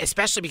 right?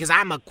 Especially because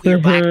I'm a queer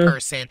Black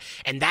person,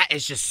 and that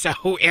is just so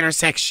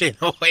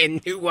intersectional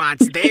and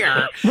nuanced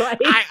there. Right.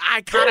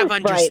 I kind of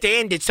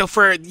understand it. So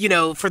for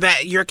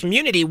your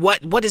community,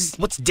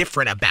 what's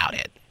different about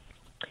it?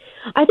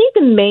 I think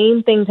the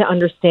main thing to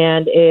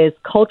understand is,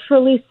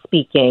 culturally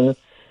speaking,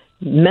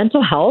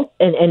 mental health,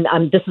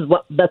 and this is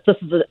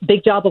the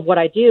big job of what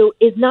I do,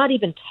 is not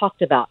even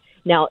talked about.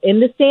 Now, in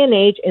this day and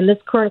age, in this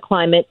current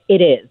climate,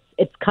 it is.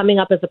 It's coming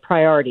up as a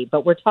priority,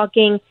 but we're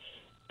talking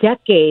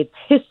decades,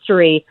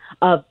 history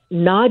of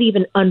not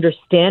even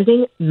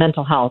understanding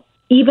mental health,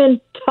 even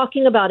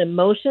talking about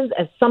emotions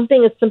as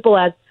something as simple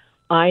as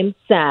I'm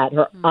sad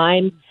or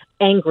I'm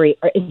angry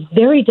is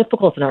very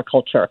difficult in our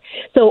culture.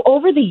 So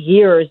over the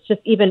years,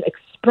 just even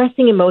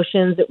expressing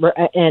emotions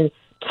and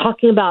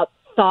talking about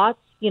thoughts,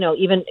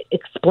 even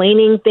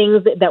explaining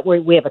things that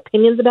we have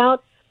opinions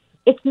about,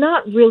 it's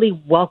not really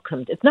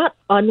welcomed. It's not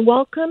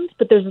unwelcomed,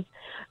 but there's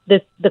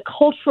the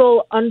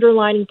cultural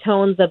underlining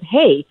tones of,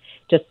 hey,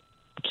 just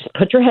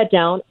put your head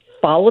down,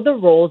 follow the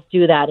rules,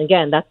 do that.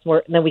 Again, that's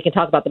where then we can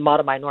talk about the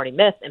model minority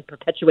myth and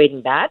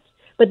perpetuating that.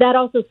 But that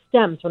also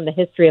stems from the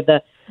history of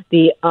the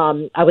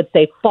I would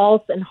say,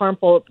 false and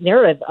harmful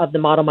narrative of the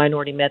model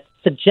minority myth,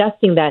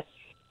 suggesting that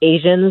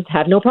Asians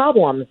have no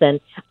problems and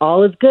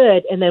all is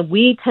good. And then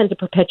we tend to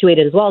perpetuate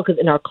it as well, because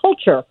in our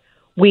culture,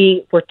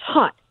 we were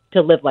taught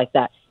to live like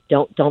that.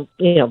 Don't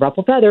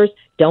ruffle feathers.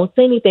 Don't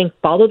say anything.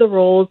 Follow the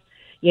rules.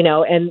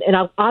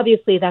 And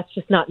obviously that's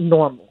just not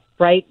normal,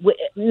 right?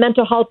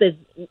 Mental health is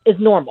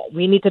normal.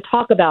 We need to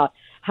talk about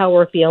how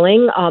we're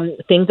feeling.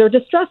 Things are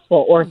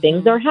distressful or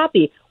things are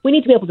happy. We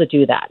need to be able to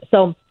do that.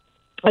 So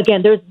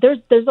again,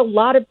 there's a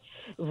lot of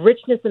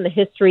richness in the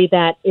history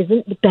that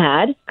isn't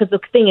bad, because the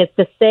thing is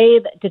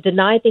to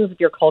deny things of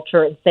your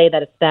culture and say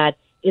that it's bad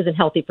isn't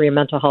healthy for your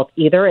mental health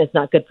either. It's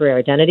not good for your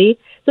identity.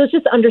 So it's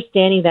just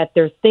understanding that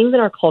there's things in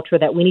our culture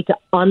that we need to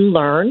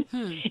unlearn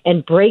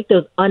and break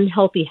those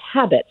unhealthy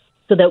habits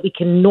so that we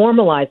can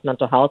normalize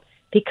mental health,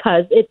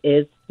 because it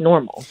is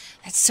normal.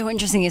 That's so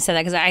interesting you said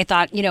that, because I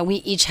thought, we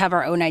each have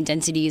our own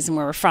identities and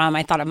where we're from.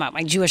 I thought about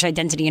my Jewish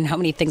identity and how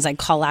many things I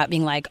call out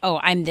being like, oh,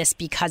 I'm this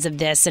because of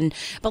this.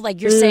 But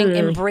like you're saying,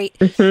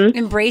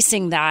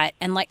 embracing that.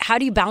 And like, how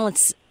do you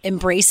balance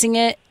embracing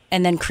it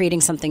and then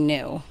creating something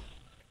new?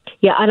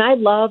 Yeah, and I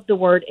love the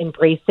word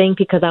embracing,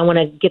 because I want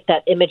to get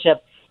that image of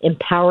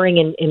empowering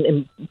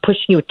and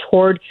pushing you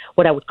toward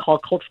what I would call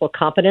cultural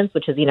competence,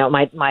 which is,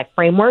 my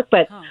framework.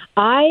 But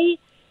I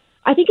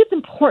think it's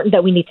important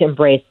that we need to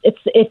embrace.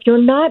 If you're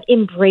not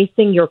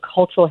embracing your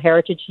cultural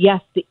heritage,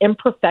 yes, the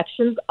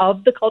imperfections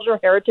of the cultural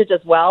heritage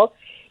as well,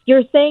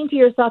 you're saying to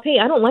yourself, hey,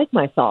 I don't like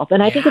myself.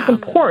 And I think it's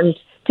important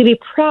to be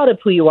proud of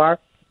who you are,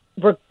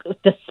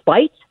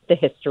 despite the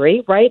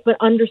history, right? But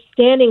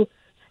understanding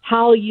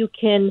how you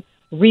can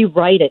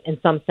rewrite it in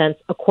some sense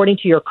according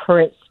to your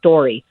current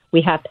story.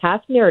 We have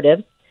past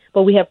narratives,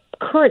 but we have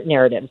current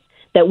narratives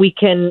that we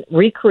can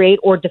recreate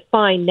or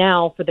define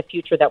now for the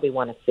future that we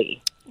want to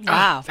see.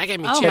 Wow. That gave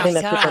me Oh, chills.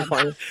 my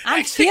God.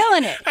 I'm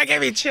feeling it. That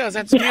gave me chills.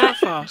 That's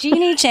beautiful.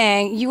 Jeannie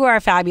Chang, you are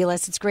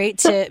fabulous. It's great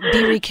to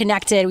be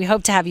reconnected. We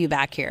hope to have you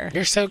back here.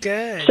 You're so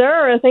good.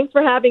 Sure. Thanks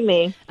for having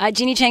me.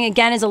 Jeannie Chang,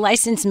 again, is a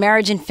licensed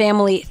marriage and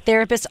family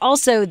therapist,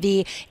 also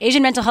the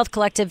Asian Mental Health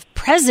Collective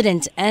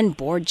president and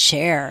board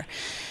chair.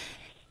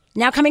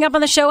 Now coming up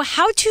on the show,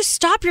 how to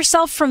stop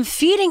yourself from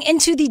feeding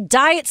into the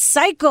diet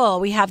cycle.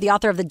 We have the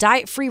author of The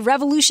Diet-Free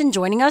Revolution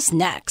joining us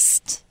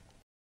next.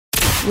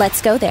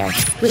 Let's go there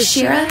with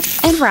Shira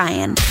and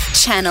Ryan,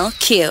 Channel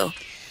Q.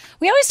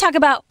 We always talk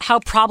about how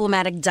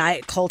problematic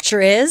diet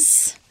culture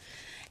is.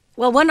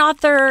 Well, one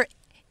author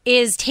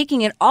is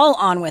taking it all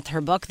on with her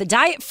book, The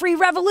Diet-Free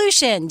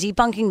Revolution,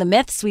 debunking the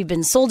myths we've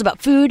been sold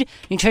about food,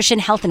 nutrition,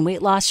 health, and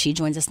weight loss. She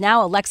joins us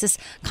now, Alexis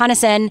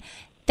Conasen.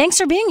 Thanks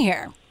for being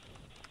here.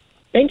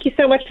 Thank you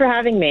so much for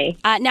having me.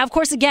 Now, of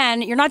course,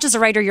 again, you're not just a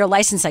writer, you're a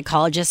licensed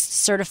psychologist,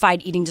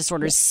 certified eating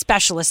disorders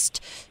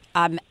specialist,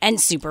 and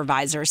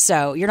supervisor.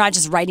 So you're not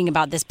just writing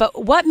about this,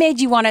 but what made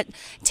you want to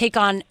take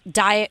on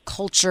diet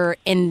culture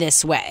in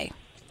this way?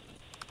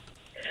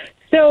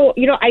 So,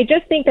 I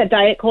just think that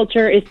diet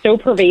culture is so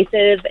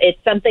pervasive. It's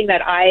something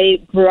that I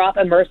grew up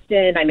immersed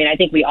in. I mean, I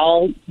think we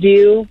all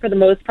do for the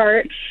most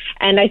part.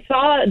 And I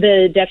saw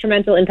the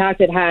detrimental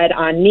impact it had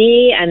on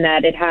me and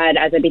that it had,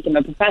 as I became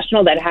a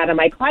professional, that it had on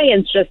my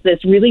clients, just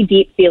this really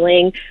deep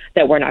feeling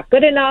that we're not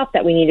good enough,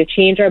 that we need to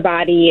change our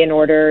body in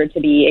order to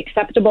be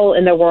acceptable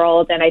in the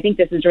world. And I think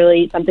this is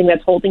really something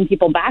that's holding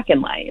people back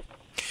in life.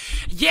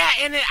 Yeah,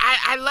 and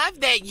I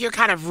love that you're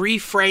kind of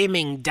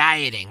reframing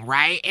dieting,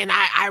 right? And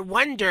I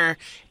wonder,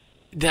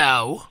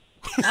 though,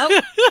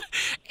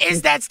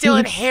 is that still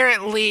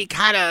inherently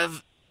kind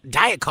of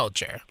diet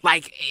culture?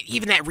 Like,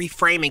 even that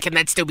reframing, can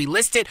that still be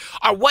listed?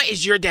 Or what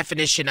is your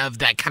definition of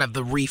that kind of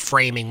the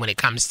reframing when it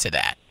comes to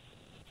that?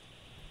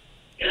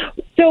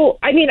 So,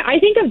 I mean, I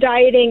think of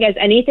dieting as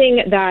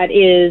anything that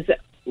is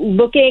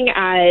looking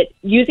at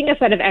using a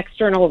set of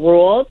external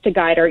rules to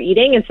guide our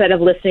eating instead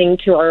of listening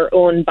to our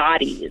own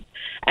bodies.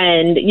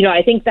 And,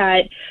 I think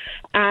that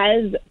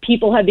as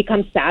people have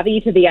become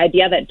savvy to the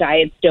idea that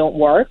diets don't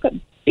work,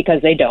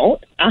 because they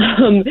don't,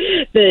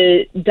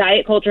 the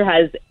diet culture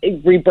has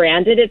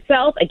rebranded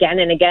itself again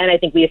and again. I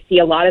think we see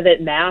a lot of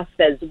it masked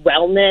as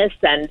wellness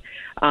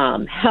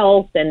and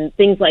health and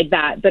things like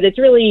that. But it's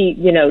really,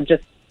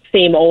 just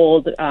same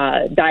old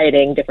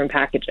dieting, different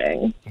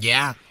packaging.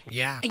 Yeah.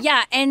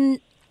 Yeah, and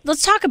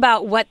let's talk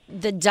about what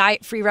the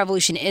diet-free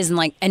revolution is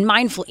and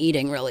mindful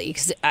eating, really,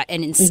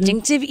 and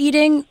instinctive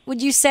eating,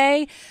 would you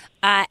say,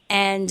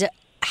 and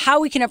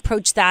how we can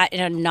approach that in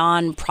a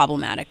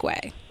non-problematic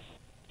way.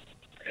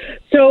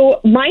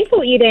 So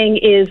mindful eating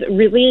is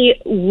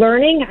really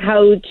learning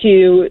how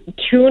to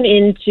tune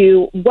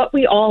into what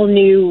we all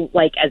knew,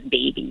 like, as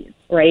babies,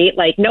 right?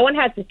 Like, no one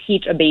has to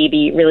teach a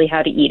baby really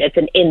how to eat. It's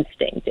an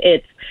instinct.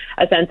 It's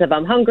a sense of,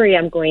 I'm hungry,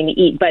 I'm going to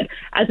eat. But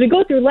as we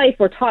go through life,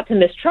 we're taught to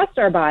mistrust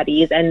our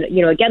bodies. And,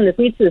 again, this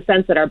leads to the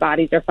sense that our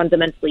bodies are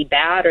fundamentally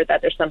bad or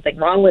that there's something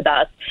wrong with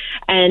us.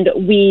 And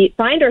we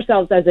find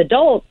ourselves as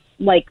adults,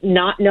 like,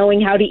 not knowing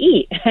how to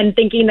eat and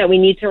thinking that we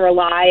need to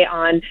rely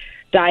on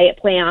diet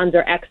plans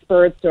or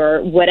experts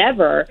or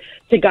whatever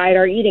to guide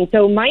our eating.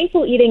 So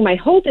mindful eating, my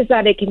hope is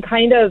that it can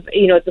kind of,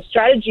 it's a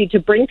strategy to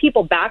bring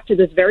people back to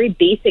this very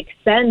basic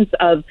sense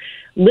of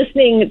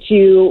listening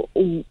to,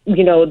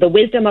 the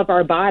wisdom of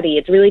our body.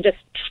 It's really just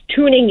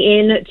tuning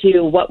in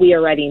to what we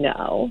already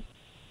know.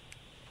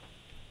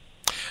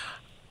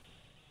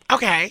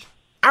 Okay.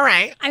 All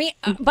right. I mean,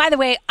 by the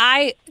way,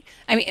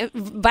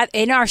 but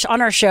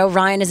on our show,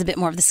 Ryan is a bit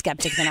more of the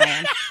skeptic than I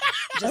am.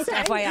 Just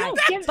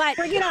FYI.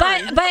 Bring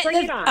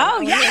it on. Oh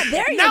yeah,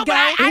 there you go.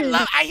 But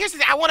here's the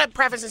thing. I want to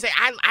preface and say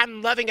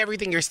I'm loving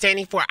everything you're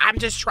standing for.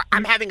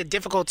 I'm having a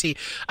difficulty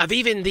of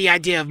even the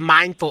idea of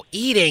mindful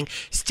eating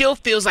still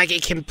feels like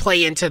it can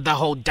play into the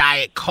whole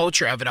diet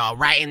culture of it all,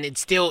 right? And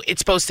it's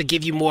supposed to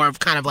give you more of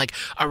kind of like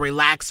a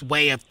relaxed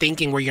way of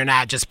thinking where you're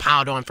not just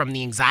piled on from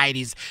the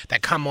anxieties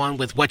that come on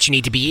with what you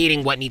need to be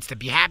eating, what needs to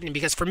be happening.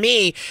 Because for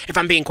me, if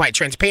I'm being quite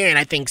transparent,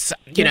 I think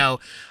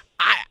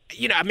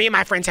me and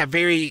my friends have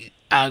very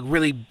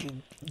really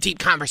deep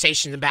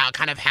conversations about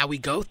kind of how we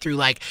go through,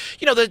 like,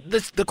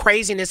 the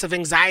craziness of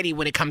anxiety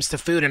when it comes to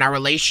food and our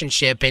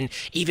relationship, and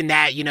even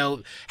that,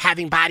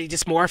 having body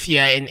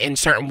dysmorphia in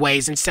certain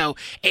ways. And so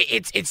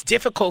it's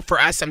difficult for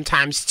us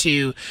sometimes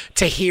to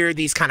hear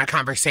these kind of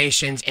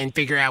conversations and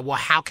figure out, well,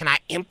 how can I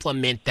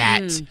implement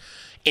that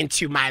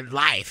into my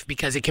life,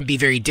 because it can be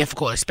very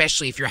difficult,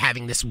 especially if you're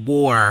having this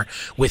war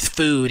with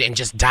food and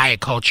just diet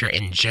culture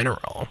in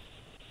general.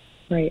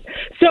 Right.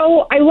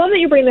 So I love that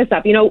you bring this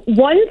up.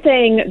 One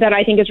thing that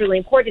I think is really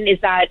important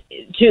is that,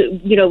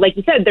 like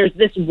you said, there's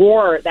this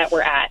war that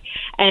we're at.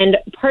 And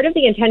part of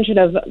the intention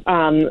of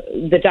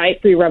the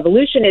diet-free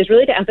revolution is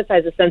really to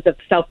emphasize a sense of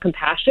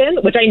self-compassion,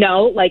 which I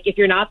know, like, if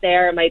you're not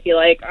there, it might be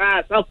like,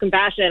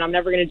 self-compassion, I'm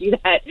never going to do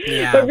that.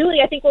 Yeah. But really,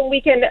 I think when we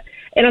can,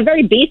 in a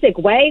very basic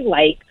way,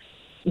 like,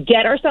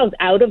 get ourselves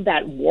out of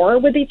that war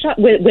with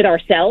with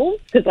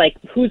ourselves, because like,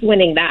 who's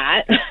winning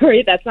that?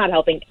 Right? That's not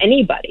helping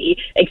anybody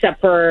except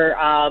for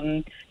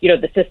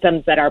the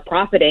systems that are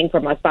profiting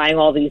from us buying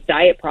all these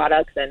diet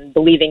products and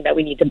believing that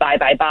we need to buy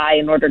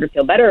in order to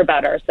feel better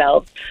about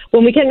ourselves.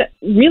 When we can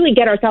really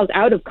get ourselves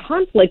out of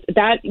conflict,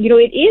 that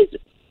it is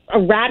a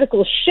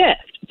radical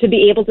shift to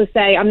be able to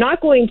say, I'm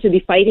not going to be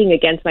fighting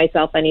against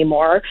myself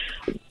anymore.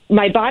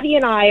 My body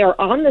and I are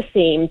on the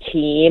same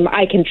team.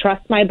 I can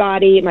trust my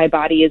body. My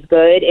body is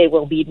good. It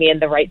will lead me in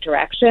the right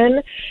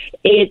direction.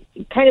 It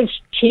kind of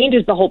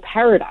changes the whole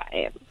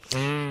paradigm.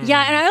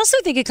 Yeah, and I also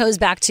think it goes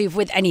back to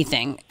with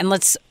anything. And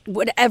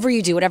whatever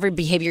you do, whatever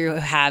behavior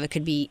you have, it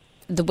could be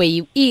the way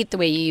you eat, the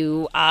way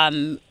you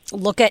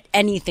look at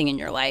anything in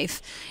your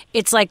life.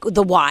 It's like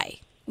the why.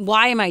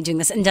 Why am I doing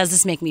this? And does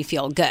this make me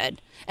feel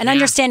good? And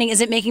understanding,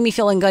 is it making me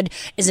feeling good?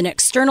 Is an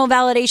external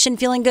validation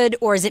feeling good?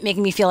 Or is it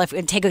making me feel, if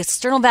I take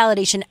external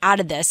validation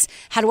out of this,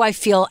 how do I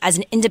feel as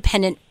an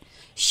independent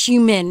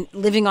human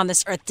living on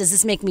this earth? Does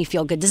this make me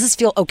feel good? Does this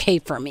feel okay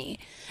for me?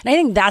 And I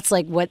think that's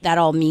like what that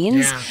all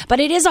means. Yeah. But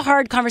it is a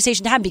hard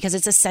conversation to have because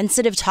it's a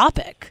sensitive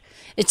topic.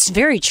 It's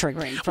very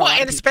triggering for a lot of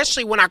people.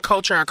 Especially when our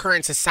culture, our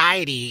current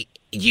society,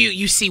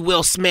 you see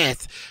Will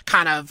Smith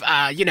kind of,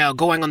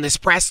 going on this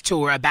press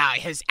tour about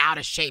his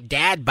out-of-shape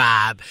dad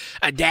bod.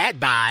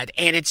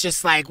 And it's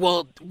just like,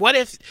 well, what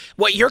if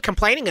what you're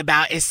complaining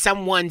about is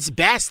someone's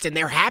best and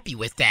they're happy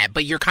with that?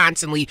 But you're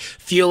constantly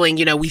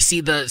fueling, we see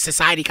the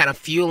society kind of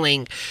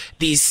fueling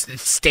these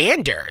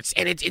standards.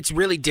 And it's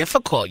really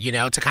difficult,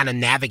 to kind of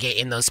navigate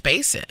in those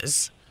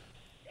spaces.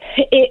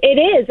 It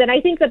is. And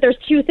I think that there's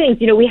two things.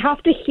 We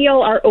have to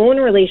heal our own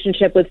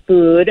relationship with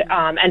food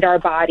and our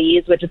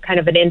bodies, which is kind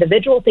of an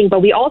individual thing.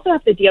 But we also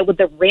have to deal with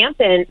the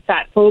rampant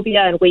fat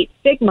phobia and weight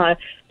stigma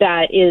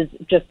that is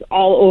just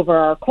all over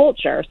our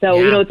culture. So,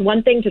 it's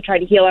one thing to try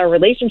to heal our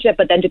relationship,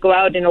 but then to go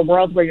out in a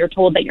world where you're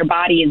told that your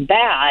body is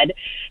bad,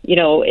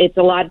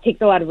 it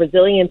takes a lot of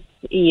resilience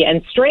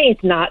and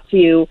strength not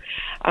to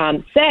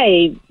not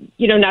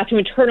to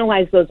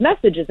internalize those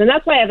messages. And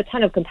that's why I have a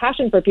ton of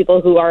compassion for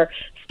people who are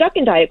stuck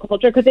in diet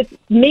culture, because it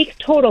makes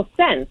total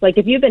sense. Like,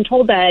 if you've been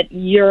told that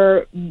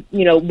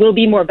will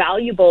be more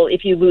valuable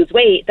if you lose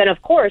weight, then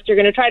of course you're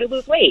going to try to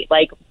lose weight.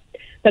 Like,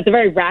 that's a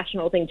very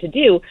rational thing to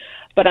do.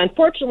 But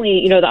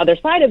unfortunately, the other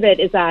side of it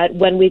is that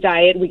when we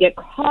diet, we get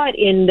caught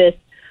in this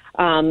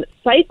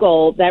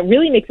cycle that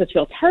really makes us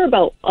feel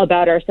terrible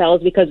about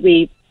ourselves, because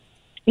we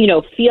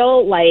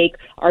feel like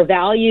our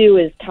value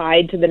is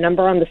tied to the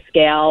number on the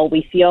scale.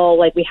 We feel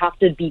like we have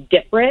to be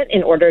different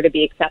in order to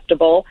be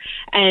acceptable.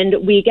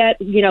 And we get,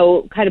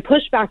 kind of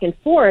pushed back and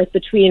forth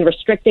between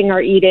restricting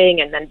our eating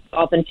and then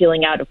often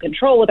feeling out of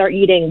control with our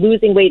eating,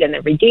 losing weight and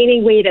then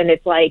regaining weight. And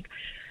it's like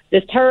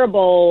this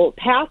terrible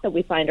path that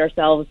we find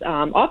ourselves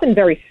often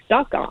very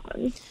stuck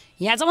on.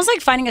 Yeah, it's almost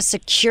like finding a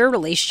secure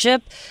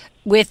relationship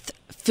with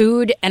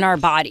food and our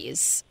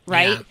bodies,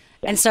 right? Yeah.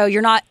 And so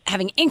you're not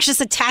having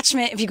anxious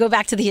attachment. If you go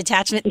back to the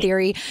attachment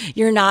theory,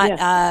 you're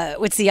not,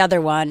 what's the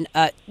other one?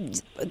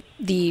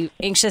 The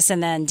anxious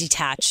and then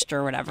detached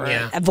or whatever,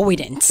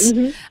 avoidant.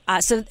 Mm-hmm.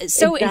 So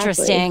exactly.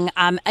 Interesting.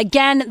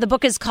 Again, the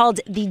book is called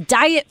The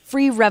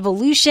Diet-Free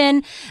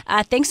Revolution.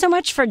 Thanks so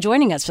much for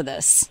joining us for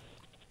this.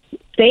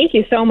 Thank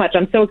you so much.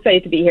 I'm so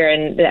excited to be here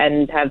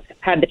and have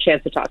had the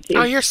chance to talk to you.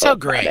 Oh, you're so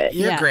great.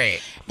 You're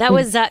great. That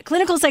was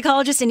clinical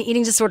psychologist and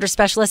eating disorder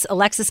specialist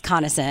Alexis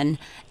Conason.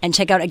 And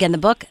check out, again, the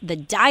book, The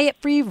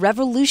Diet-Free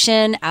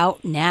Revolution,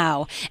 out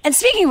now. And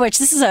speaking of which,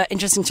 this is an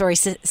interesting story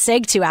to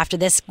seg to after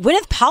this.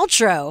 Gwyneth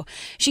Paltrow,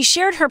 she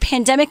shared her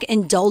pandemic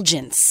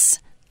indulgence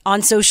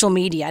on social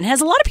media and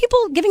has a lot of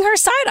people giving her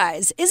side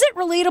eyes. Is it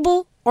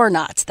relatable or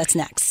not? That's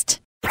next.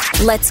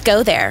 Let's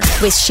go there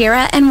with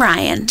Shira and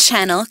Ryan,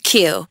 Channel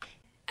Q.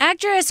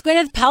 Actress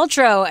Gwyneth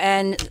Paltrow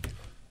and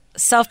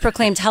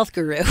self-proclaimed health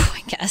guru,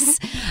 I guess,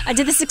 I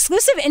did this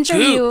exclusive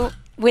interview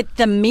with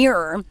The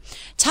Mirror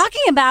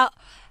talking about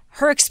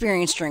her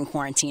experience during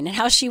quarantine and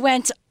how she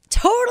went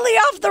totally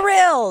off the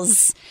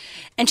rails.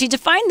 And she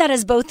defined that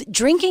as both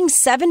drinking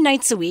 7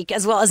 nights a week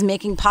as well as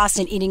making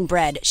pasta and eating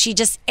bread. She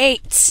just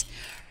ate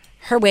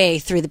her way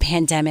through the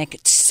pandemic.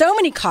 So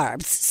many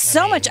carbs,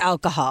 so much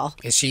alcohol.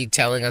 Is she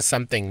telling us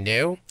something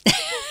new?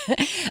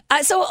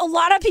 So a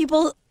lot of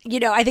people,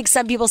 I think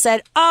some people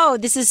said, oh,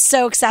 this is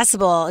so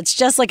accessible. It's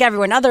just like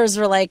everyone. Others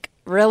were like,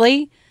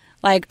 really?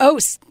 Like, oh,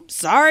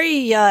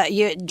 sorry,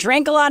 you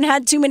drank a lot and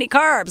had too many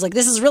carbs. Like,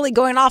 this is really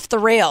going off the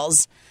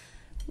rails.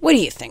 What do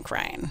you think,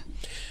 Ryan?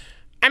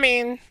 I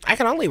mean, I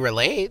can only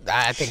relate.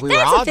 I think we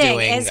were all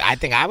doing. I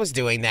think I was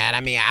doing that.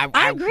 I mean,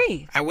 I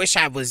agree. I wish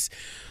I was,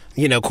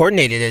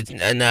 coordinated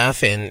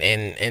enough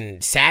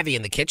and savvy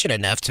in the kitchen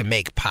enough to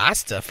make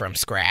pasta from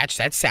scratch.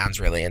 That sounds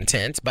really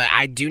intense. But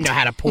I do know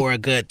how to pour a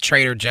good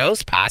Trader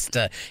Joe's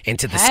pasta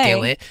into the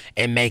skillet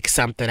and make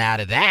something out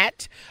of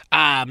that.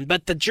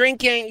 But the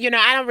drinking,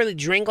 I don't really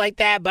drink like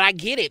that, but I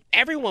get it.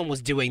 Everyone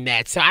was doing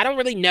that. So I don't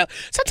really know.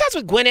 Sometimes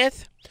with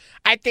Gwyneth,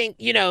 I think,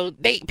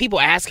 people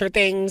ask her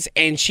things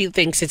and she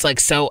thinks it's like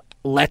so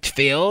left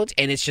field.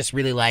 And it's just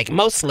really like,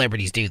 most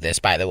celebrities do this,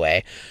 by the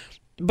way.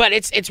 But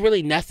it's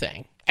really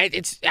nothing. I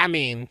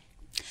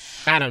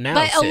don't know.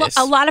 But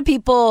a lot of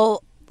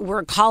people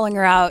were calling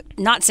her out,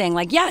 not saying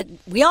like, yeah,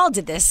 we all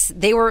did this.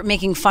 They were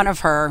making fun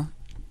of her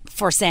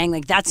for saying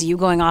like, that's you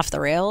going off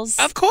the rails.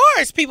 Of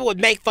course, people would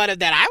make fun of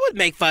that. I would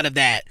make fun of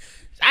that.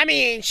 I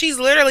mean, she's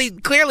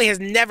clearly has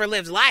never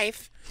lived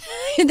life.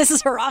 This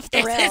is her off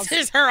the rails. This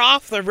is her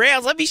off the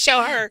rails. Let me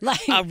show her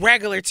a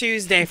regular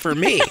Tuesday for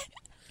me.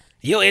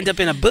 You'll end up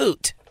in a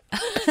boot.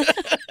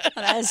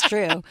 That is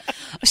true.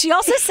 She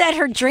also said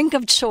her drink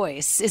of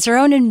choice is her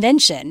own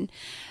invention,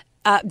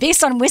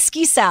 based on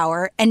whiskey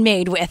sour and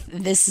made with,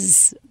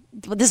 this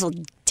will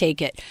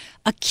take it,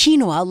 a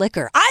quinoa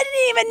liquor. I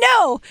didn't even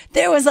know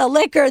there was a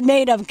liquor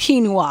made of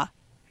quinoa.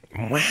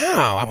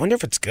 Wow, I wonder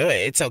if it's good.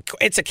 It's a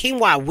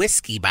quinoa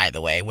whiskey, by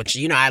the way, which,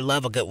 I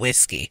love a good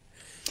whiskey.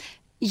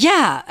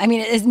 Yeah, I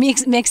mean, it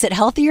makes it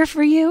healthier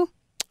for you?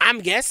 I'm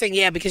guessing,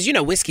 yeah, because,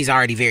 whiskey's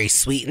already very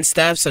sweet and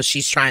stuff, so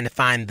she's trying to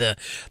find the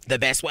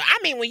best way. I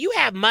mean, when you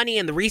have money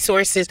and the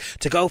resources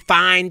to go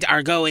find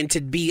or go in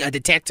to be a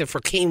detective for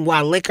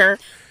quinoa liquor,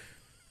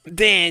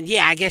 then,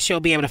 yeah, I guess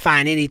you'll be able to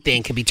find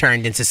anything can be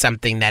turned into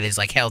something that is,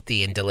 like,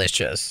 healthy and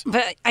delicious.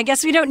 But I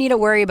guess we don't need to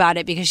worry about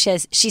it because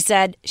she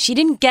said she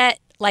didn't get,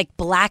 like,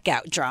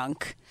 blackout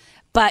drunk,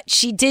 but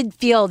she did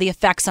feel the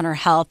effects on her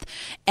health,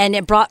 and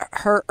it brought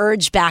her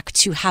urge back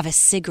to have a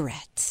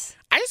cigarette.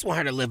 I just want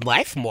her to live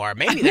life more.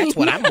 Maybe that's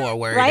what I'm more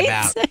worried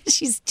about.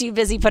 She's too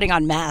busy putting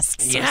on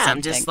masks. Yeah,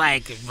 I'm just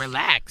like,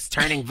 relax,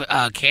 turning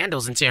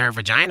candles into her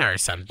vagina or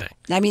something.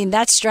 I mean,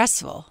 that's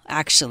stressful,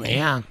 actually.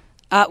 Yeah.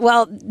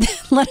 Well,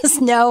 let us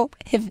know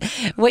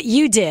what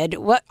you did,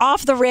 what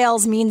off the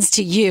rails means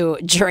to you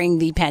during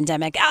the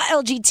pandemic.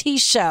 LGT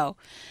Show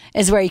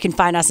is where you can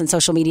find us on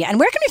social media. And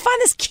where can we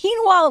find this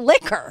quinoa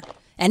liquor?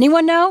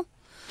 Anyone know?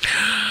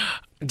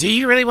 Do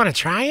you really want to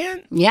try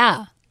it?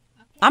 Yeah.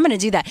 I'm going to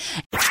do that.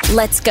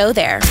 Let's go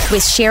there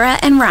with Shira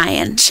and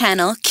Ryan,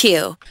 Channel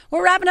Q.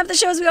 We're wrapping up the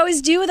show as we always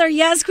do with our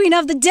Yes Queen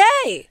of the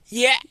Day.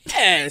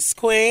 Yes,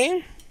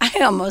 Queen.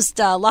 I almost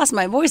lost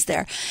my voice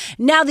there.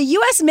 Now, the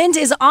U.S. Mint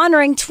is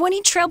honoring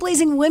 20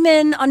 trailblazing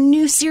women on a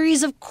new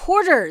series of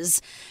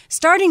quarters,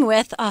 starting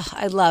with,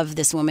 I love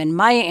this woman,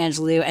 Maya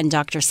Angelou and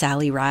Dr.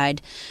 Sally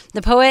Ride.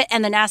 The poet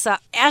and the NASA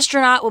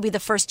astronaut will be the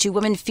first two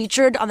women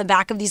featured on the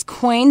back of these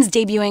coins,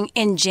 debuting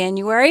in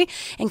January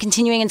and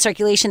continuing in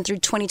circulation through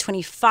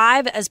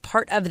 2025 as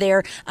part of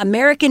their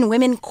American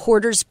Women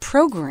Quarters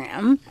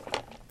program.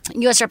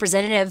 U.S.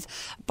 Representative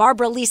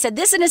Barbara Lee said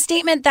this in a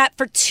statement that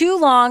for too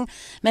long,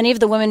 many of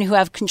the women who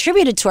have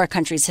contributed to our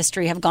country's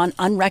history have gone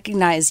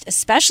unrecognized,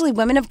 especially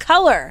women of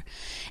color.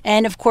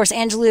 And of course,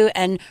 Angelou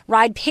and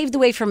Ride paved the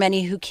way for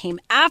many who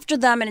came after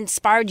them and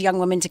inspired young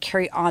women to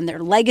carry on their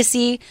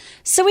legacy.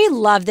 So we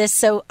love this.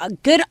 So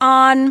good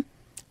on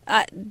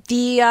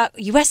the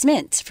U.S.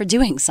 Mint for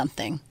doing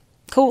something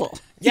cool.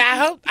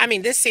 Yeah,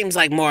 this seems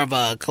like more of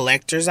a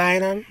collector's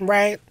item,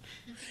 right?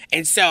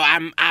 And so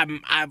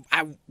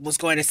I was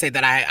going to say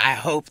that I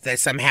hope that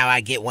somehow I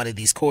get one of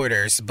these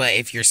quarters, but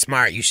if you're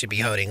smart, you should be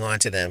holding on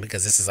to them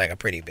because this is like a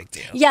pretty big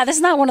deal. Yeah, this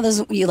is not one of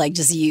those you like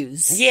just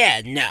use.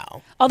 Yeah,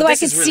 no. Although I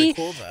could really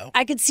cool,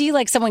 I could see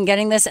like someone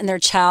getting this and their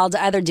child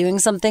either doing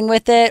something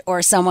with it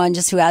or someone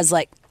just who has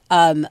like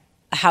a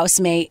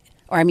housemate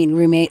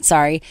roommate,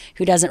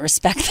 who doesn't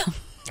respect them.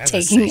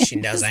 Taking she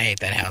knows I hate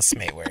that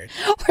housemate word.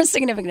 Or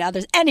significant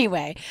others.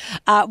 Anyway,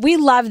 we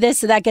love this,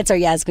 so that gets our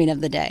Yas Queen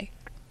of the Day.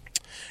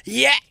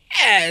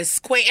 Yes,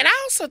 Queen. And I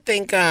also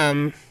think,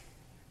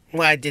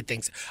 I did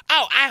think so.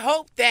 Oh, I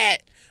hope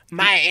that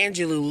Maya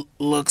Angelou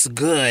looks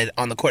good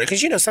on the quarter.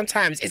 Because,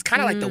 sometimes it's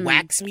kind of like the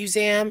wax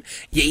museum.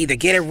 You either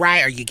get it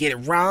right or you get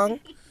it wrong.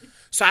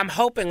 So I'm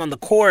hoping on the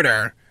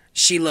quarter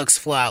she looks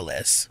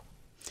flawless.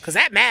 Because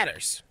that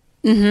matters.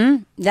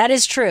 Mm-hmm. That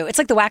is true. It's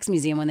like the wax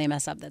museum when they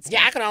mess up. That's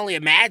I can only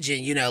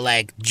imagine,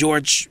 like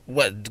George,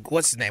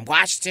 what's his name,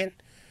 Washington?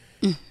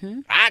 Mm-hmm.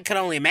 I could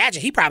only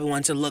imagine he probably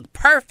wanted to look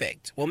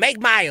perfect. Well,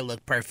 make Maya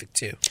look perfect,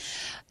 too.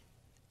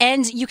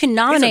 And you can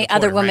nominate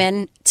other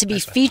women to be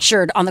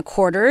featured on the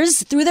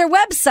quarters through their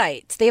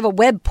website. They have a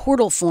web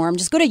portal form.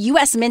 Just go to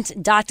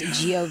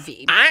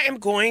usmint.gov. I am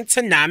going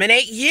to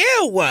nominate you.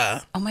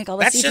 Oh, my God.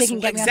 Let's see if they can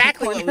get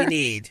exactly what we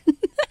need.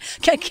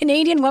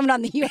 Canadian woman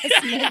on the U.S.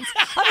 Mint.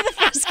 I'll be the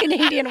first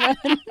Canadian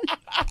woman.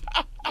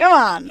 Come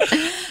on.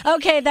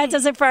 Okay, that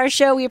does it for our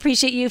show. We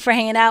appreciate you for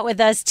hanging out with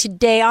us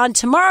today. On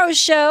tomorrow's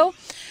show,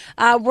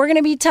 we're going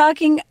to be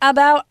talking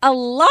about a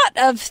lot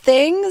of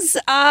things,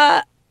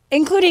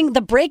 including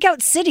the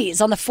breakout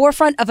cities on the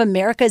forefront of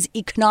America's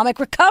economic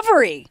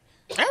recovery.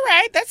 All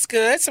right, that's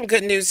good. Some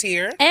good news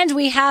here. And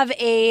we have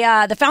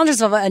the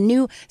founders of a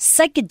new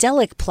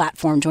psychedelic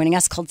platform joining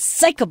us called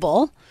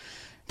Psychable.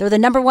 They're the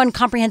 #1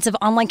 comprehensive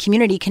online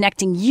community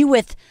connecting you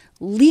with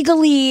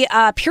legally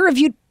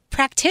peer-reviewed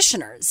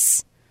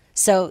practitioners.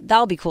 So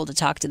that'll be cool to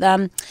talk to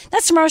them.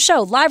 That's tomorrow's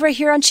show, live right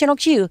here on Channel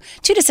Q,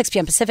 2 to 6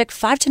 p.m. Pacific,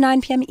 5 to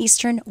 9 p.m.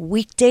 Eastern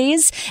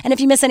weekdays. And if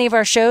you miss any of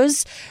our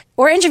shows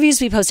or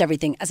interviews, we post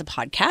everything as a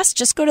podcast.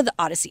 Just go to the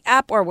Odyssey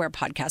app or where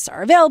podcasts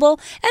are available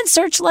and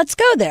search Let's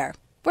Go There.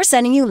 we're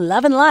sending you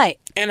love and light.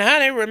 And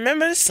honey,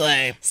 remember to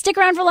slay. Stick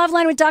around for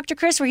Loveline with Dr.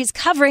 Chris, where he's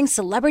covering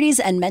celebrities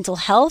and mental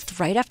health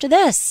right after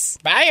this.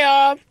 Bye,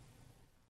 y'all.